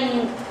you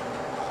can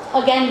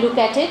again look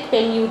at it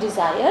when you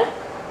desire.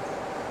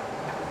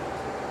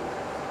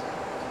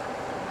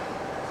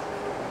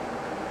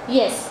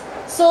 Yes,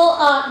 so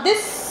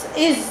this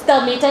is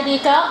the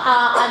metadata.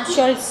 I'm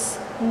sure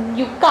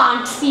you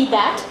can't see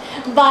that,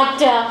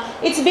 but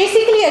it's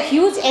basically a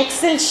huge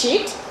Excel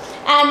sheet,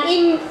 and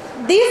in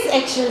these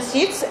Excel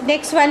sheets,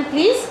 next one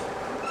please,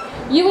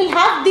 you will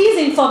have these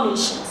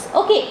informations.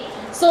 Okay,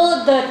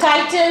 so the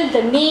title,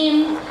 the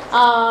name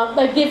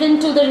given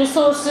to the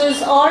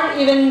resources, or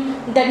even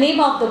the name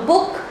of the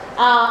book,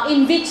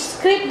 in which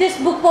script this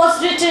book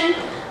was written,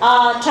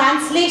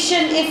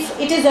 translation if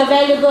it is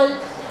available,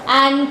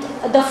 and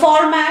the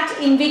format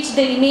in which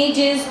the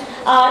images,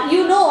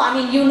 you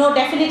know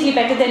definitely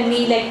better than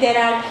me, like there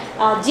are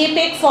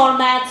JPEG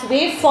formats,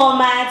 WAV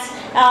formats,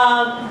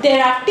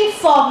 there are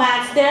TIFF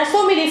formats, there are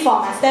so many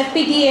formats, there are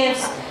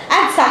PDFs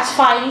and such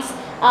files.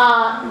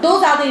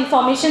 Those are the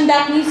information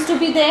that needs to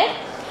be there.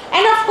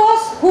 And of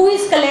course, who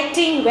is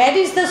collecting, where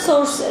is the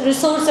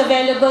resource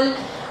available.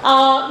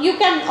 You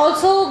can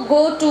also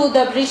go to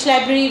the British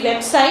Library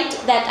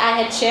website that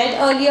I had shared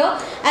earlier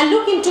and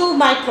look into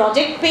my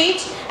project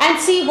page and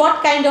see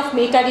what kind of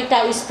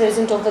metadata is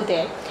present over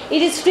there.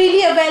 It is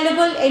freely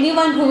available.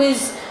 Anyone who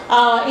is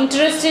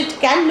interested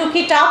can look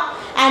it up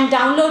and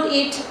download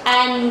it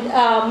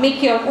and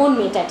make your own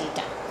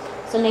metadata.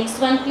 So next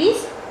one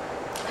please.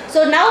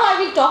 So now I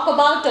will talk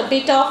about a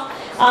bit of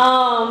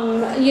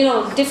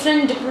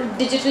different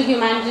digital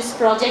humanities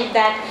project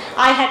that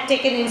I had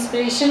taken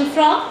inspiration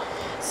from.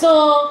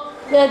 So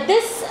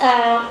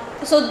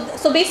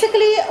so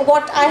basically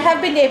what I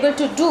have been able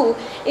to do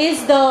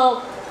is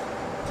the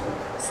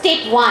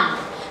step 1.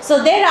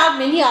 So there are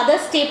many other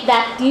steps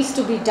that needs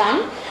to be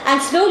done,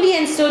 and slowly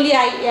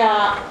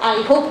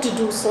I hope to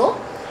do so.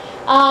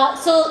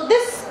 So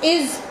this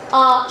is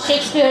a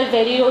Shakespeare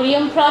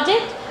Veritarium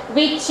project,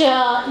 which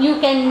you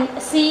can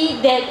see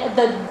that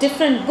the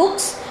different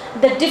books,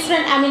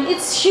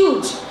 it's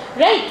huge.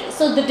 right?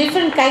 So the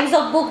different kinds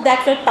of books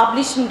that were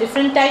published in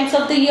different times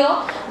of the year.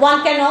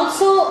 One can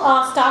also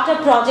start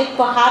a project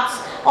perhaps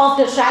of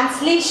the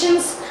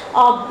translations,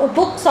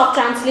 books of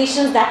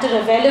translations that are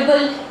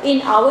available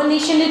in our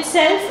nation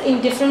itself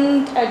in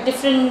different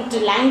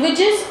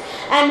languages,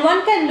 and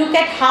one can look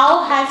at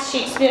how has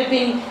Shakespeare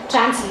been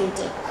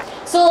translated.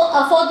 So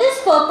for this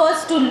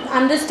purpose, to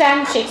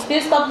understand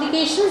Shakespeare's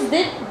publications,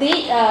 the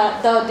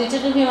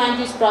Digital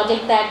Humanities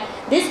project that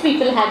these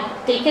people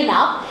have taken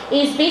up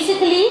is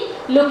basically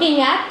looking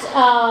at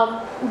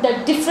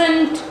the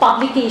different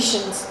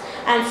publications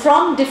and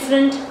from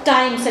different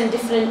times and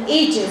different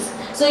ages.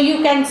 So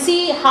you can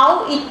see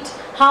how it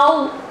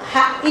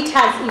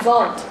has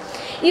evolved.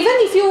 Even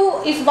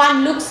if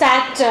one looks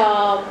at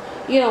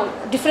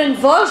different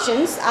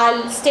versions,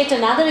 I'll state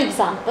another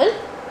example.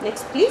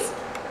 Next, please.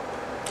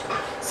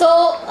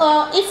 So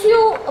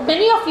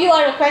many of you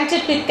are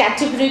acquainted with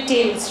category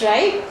tales,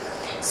 right?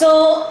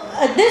 So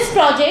this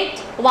project,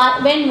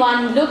 when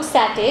one looks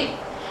at it,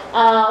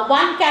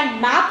 one can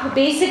map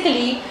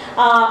basically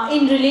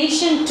in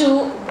relation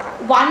to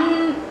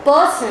one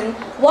person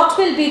what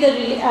will be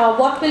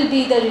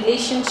the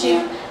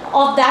relationship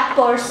of that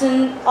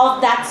person,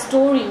 of that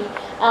story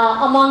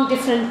among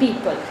different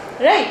people,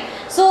 right?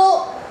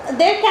 So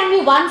there can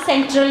be one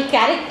central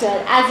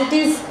character as it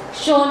is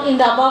shown in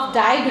the above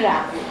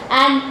diagram,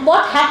 and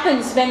what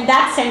happens when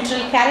that central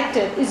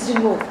character is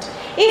removed.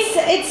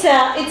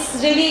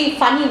 It's really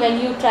funny when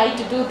you try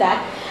to do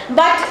that.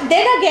 But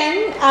then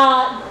again,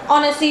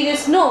 on a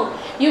serious note,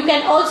 you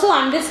can also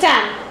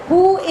understand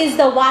who is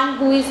the one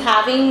who is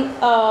having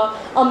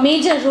a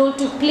major role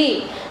to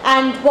play,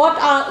 and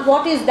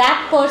what is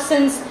that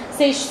person's,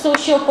 say,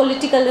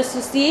 socio-political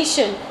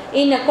association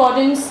in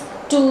accordance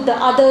to the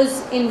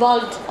others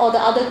involved or the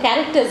other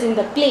characters in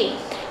the play,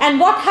 and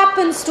what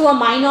happens to a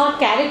minor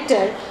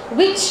character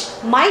which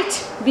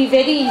might be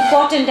very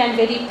important and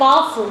very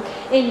powerful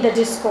in the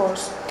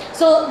discourse.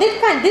 So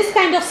this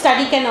kind of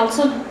study can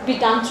also be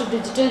done through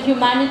digital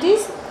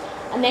humanities.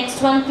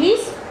 Next one,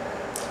 please.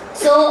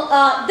 So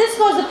this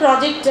was a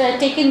project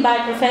taken by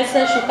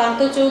Professor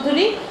Shantanu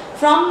Majee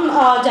from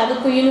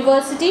Jadavpur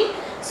University.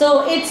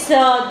 So it's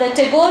the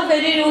Tagore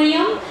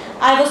Venerarium.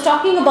 I was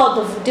talking about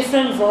the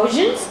different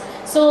versions.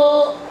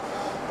 So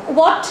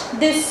what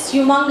this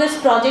humongous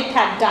project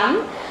had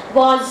done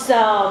was,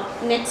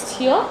 next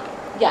here,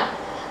 yeah.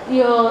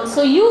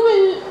 So you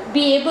will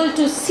be able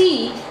to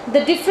see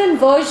the different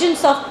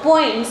versions of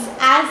poems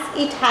as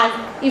it has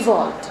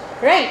evolved,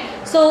 right?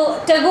 So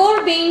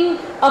Tagore being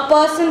a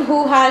person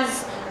who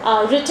has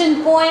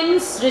written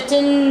poems,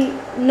 written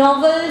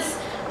novels,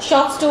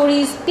 short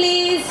stories,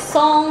 plays,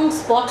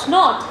 songs,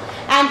 whatnot,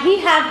 and he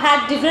have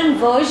had different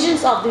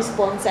versions of these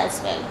poems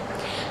as well.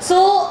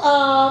 So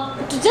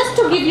just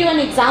to give you an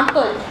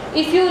example,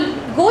 if you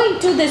go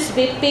into this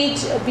web page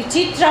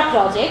Vichitra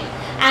project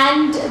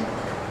and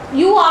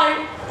you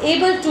are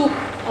able to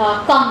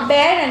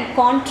compare and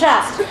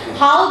contrast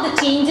how the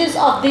changes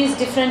of these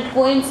different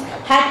poems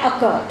had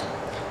occurred.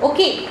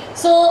 Okay,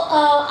 so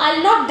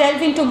I'll not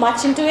delve into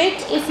much into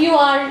it. If you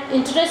are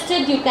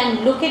interested, you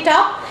can look it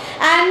up.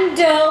 And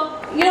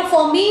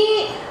for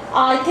me,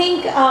 I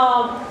think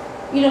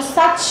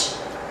such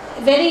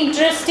very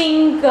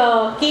interesting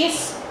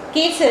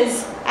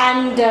cases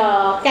and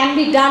can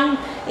be done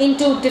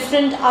into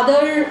different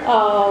other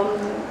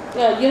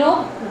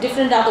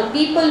different other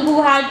people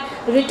who had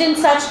written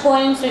such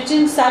poems,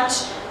 written such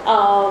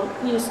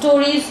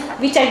stories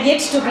which are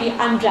yet to be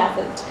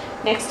unraveled.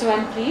 Next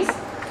one, please.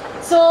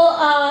 So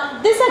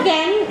this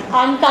again,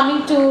 I'm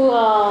coming to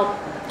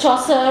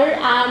Chaucer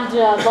and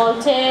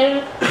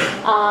Voltaire.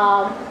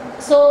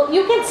 So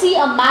you can see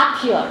a map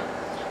here.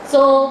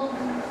 So,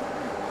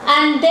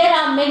 and there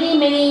are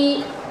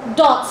many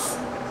dots,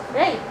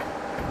 right?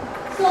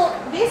 So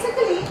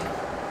basically,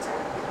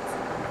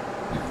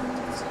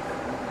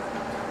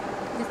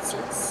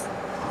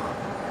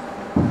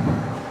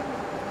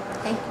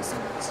 thank you so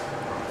much.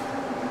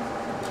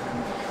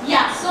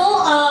 Yeah, so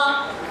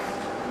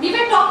we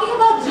were talking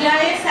about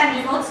GIS and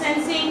remote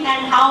sensing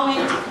and how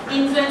it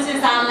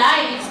influences our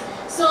lives.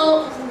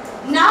 So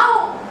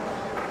now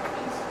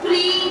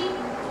pre-computer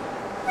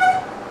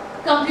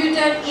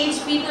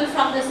age people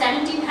from the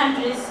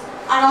 1700s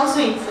are also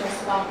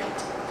influenced by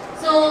it.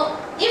 So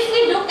if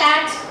we look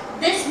at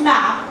this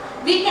map,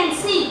 we can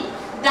see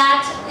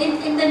that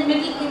in the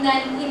middle,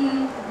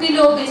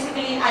 below,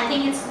 basically, I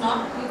think it's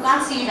not, you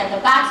can't see it at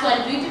the back, so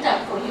I'll read it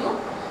out for you.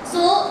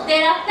 So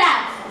there are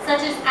tabs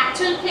such as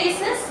actual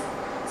places,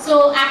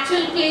 so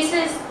actual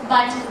places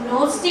but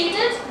no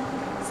stated,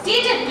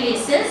 stated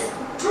places,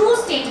 true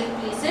stated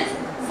places,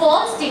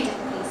 false stated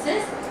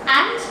places,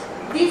 and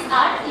these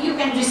are, you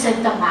can reset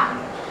the map.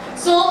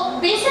 So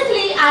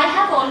basically I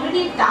have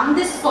already done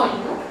this for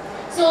you.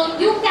 So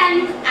you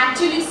can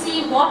actually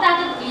see what are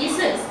the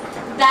places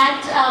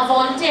that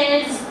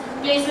Voltaire's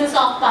places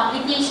of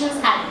publications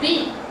have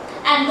been,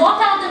 and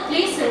what are the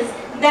places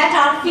that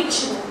are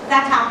fictional,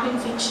 that have been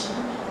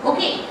fictional.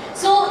 Okay,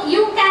 so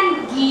you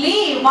can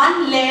lay lay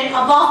one layer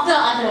above the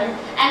other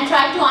and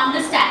try to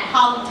understand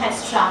how it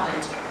has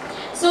traveled.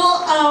 So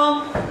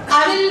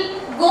I will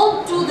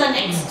go to the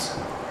next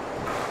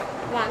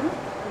one.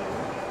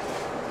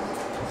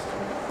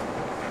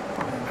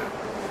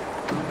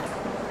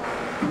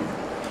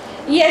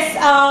 Yes,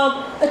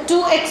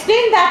 to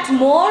explain that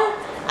more,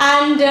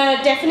 and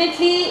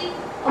definitely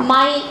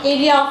my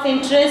area of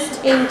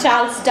interest in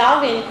Charles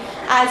Darwin,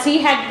 as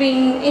he had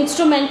been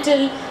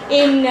instrumental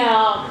in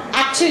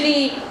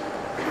actually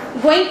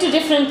going to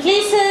different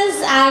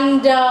places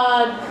and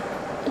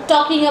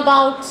talking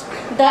about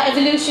the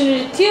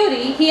evolutionary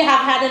theory. He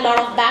have had a lot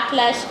of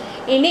backlash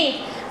in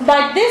it,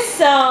 but this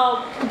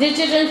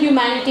digital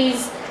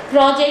humanities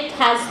project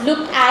has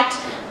looked at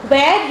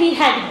where he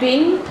had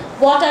been,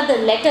 what are the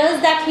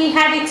letters that he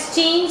had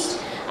exchanged,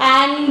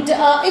 and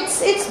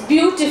it's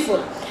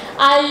beautiful.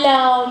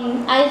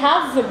 I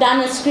have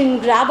done a screen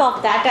grab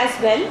of that as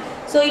well.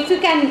 So if you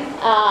can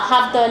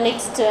have the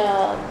next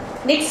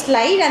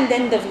slide and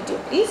then the video,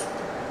 please.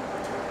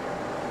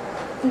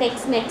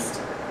 Next.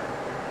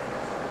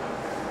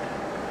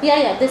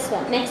 Yeah, this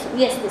one. Next,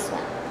 yes, this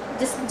one.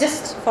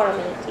 Just for a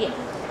minute. Yeah.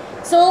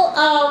 So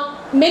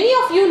many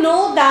of you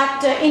know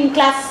that in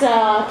class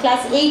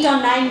 8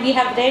 or 9 we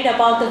have read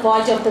about the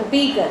voyage of the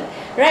Beagle,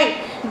 right?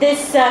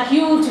 This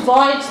huge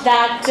voyage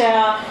that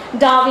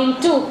Darwin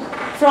took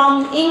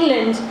from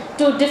England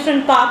to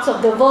different parts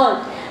of the world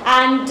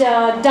and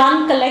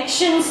done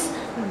collections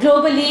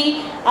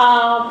globally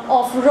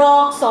of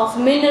rocks, of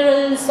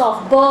minerals,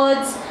 of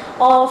birds,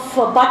 of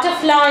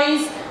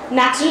butterflies,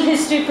 natural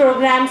history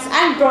programs,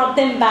 and brought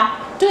them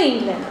back to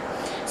England.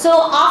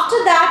 So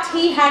after that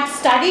he had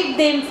studied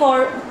them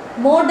for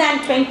more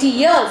than 20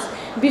 years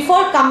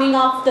before coming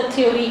up the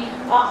theory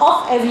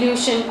of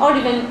evolution, or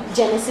even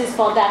Genesis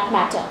for that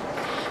matter.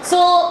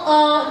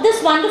 So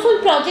this wonderful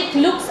project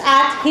looks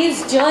at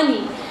his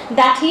journey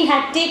that he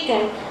had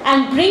taken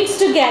and brings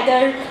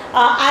together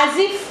as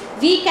if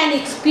we can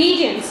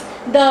experience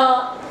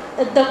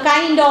the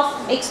kind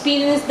of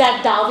experience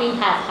that Darwin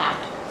had had.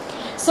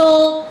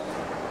 So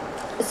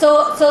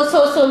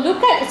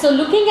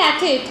looking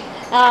at it,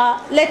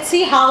 let's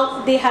see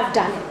how they have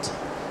done it.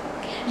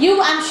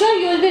 I'm sure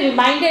you will be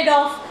reminded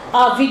of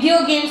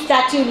video games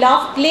that you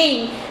love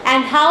playing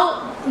and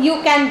how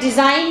you can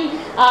design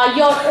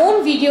your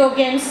own video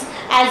games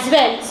as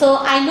well. So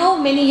I know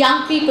many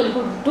young people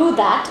who do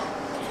that.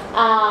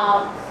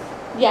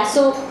 Yeah,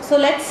 so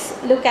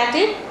let's look at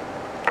it.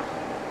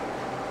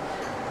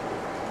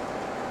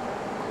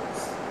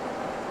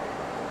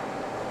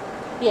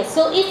 Yes,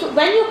 so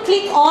when you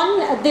click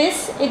on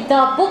this,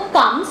 the book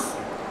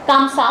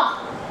comes up,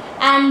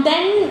 and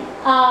then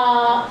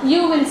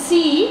you will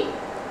see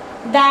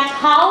that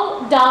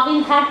how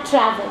Darwin had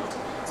travelled.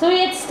 So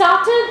he had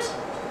started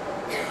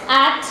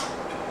at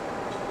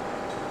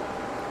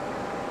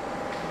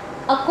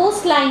a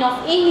coastline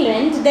of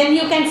England, then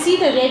you can see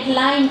the red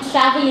line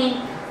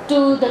travelling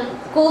to the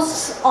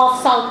coasts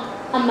of South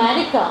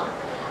America.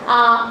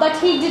 But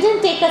he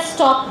didn't take a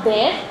stop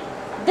there.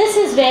 This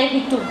is where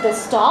he took the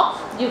stop,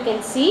 you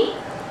can see,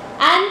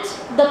 and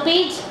the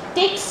page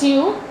takes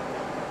you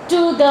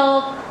to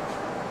the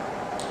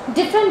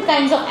different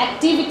kinds of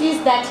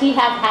activities that he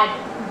had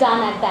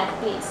done at that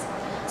place.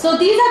 So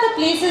these are the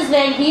places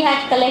where he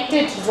had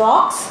collected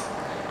rocks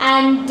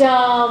and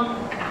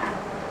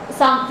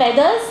some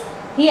feathers.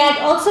 He had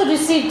also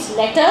received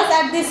letters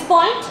at this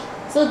point.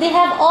 So they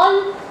have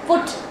all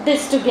put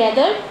this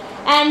together,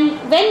 and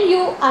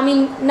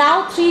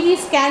now 3D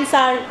scans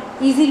are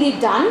easily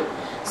done.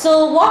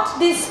 So what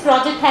this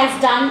project has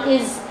done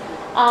is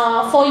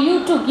for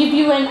you to give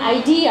you an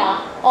idea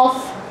of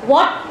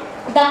what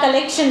the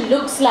collection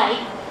looks like.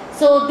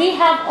 So they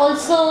have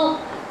also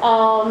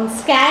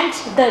scanned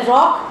the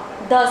rock,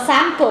 the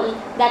sample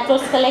that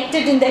was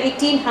collected in the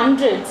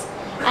 1800s,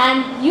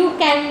 and you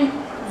can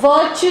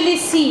virtually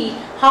see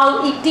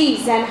how it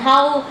is and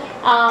how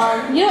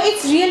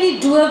it's really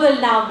doable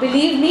now.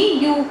 Believe me,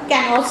 you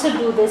can also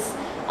do this.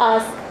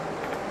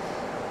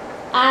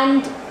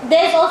 And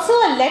there's also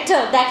a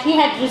letter that he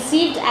had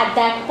received at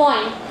that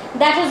point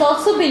that has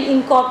also been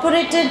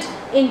incorporated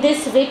in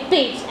this web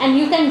page, and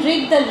you can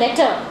read the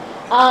letter.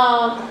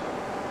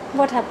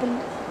 What happened?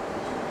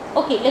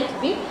 Okay, let's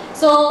be.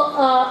 So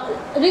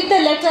read the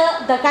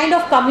letter, the kind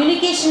of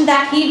communication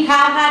that he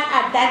had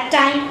at that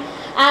time,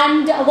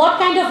 and what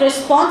kind of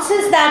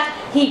responses that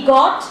he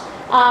got.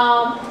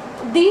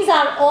 These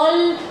are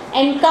all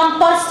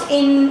encompassed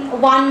in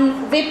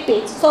one web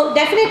page. So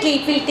definitely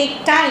it will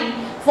take time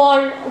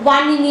for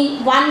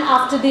one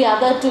after the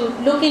other to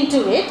look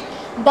into it.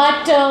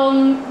 But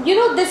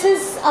this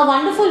is a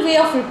wonderful way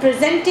of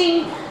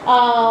representing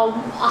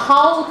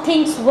how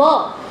things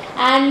were.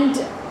 And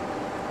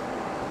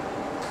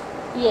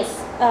yes,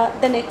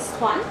 the next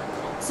one.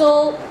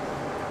 So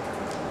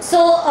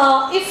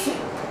if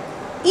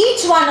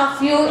each one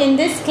of you in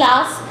this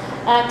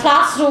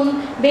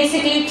classroom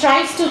basically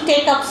tries to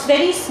take up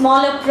very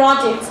smaller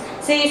projects,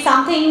 say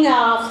something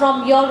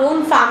from your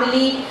own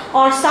family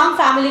or some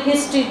family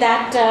history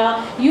that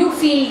you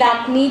feel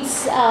that needs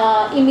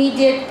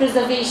immediate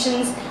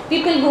preservations.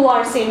 People who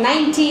are say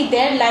 90,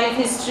 their life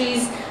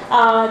histories,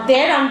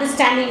 their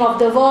understanding of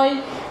the world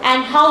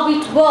and how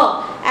it were.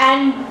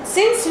 And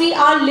since we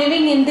are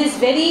living in this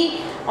very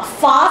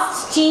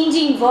fast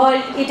changing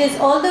world, it is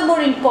all the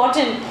more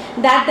important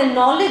that the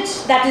knowledge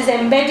that is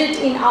embedded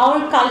in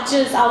our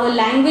cultures, our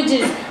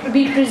languages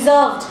be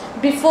preserved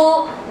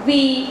before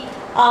we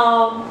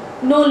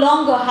no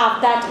longer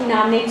have that in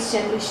our next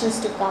generations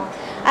to come.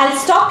 I'll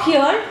stop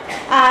here,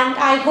 and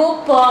I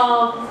hope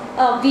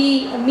we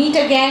meet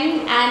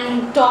again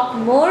and talk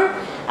more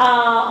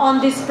on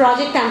this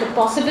project and the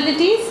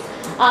possibilities.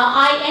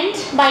 I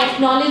end by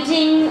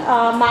acknowledging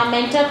my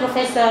mentor,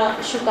 Professor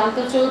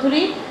Shantanu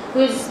Majee, who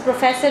is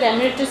Professor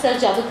Emeritus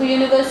at Jadavpur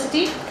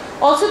University,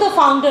 also the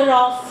founder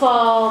of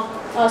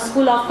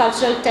School of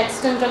Cultural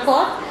Text and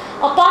Record.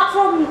 Apart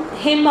from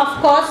him, of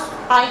course,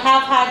 I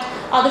have had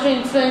other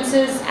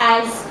influences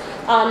as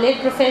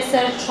late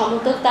Professor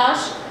Shamutok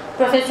Dash,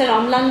 Professor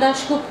Amlan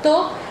Das Gupta,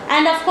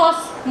 and of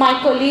course my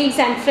colleagues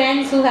and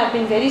friends who have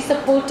been very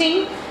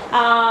supporting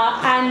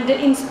and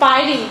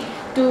inspiring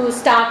to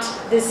start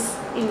this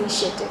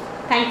initiative.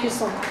 Thank you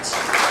so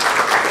much.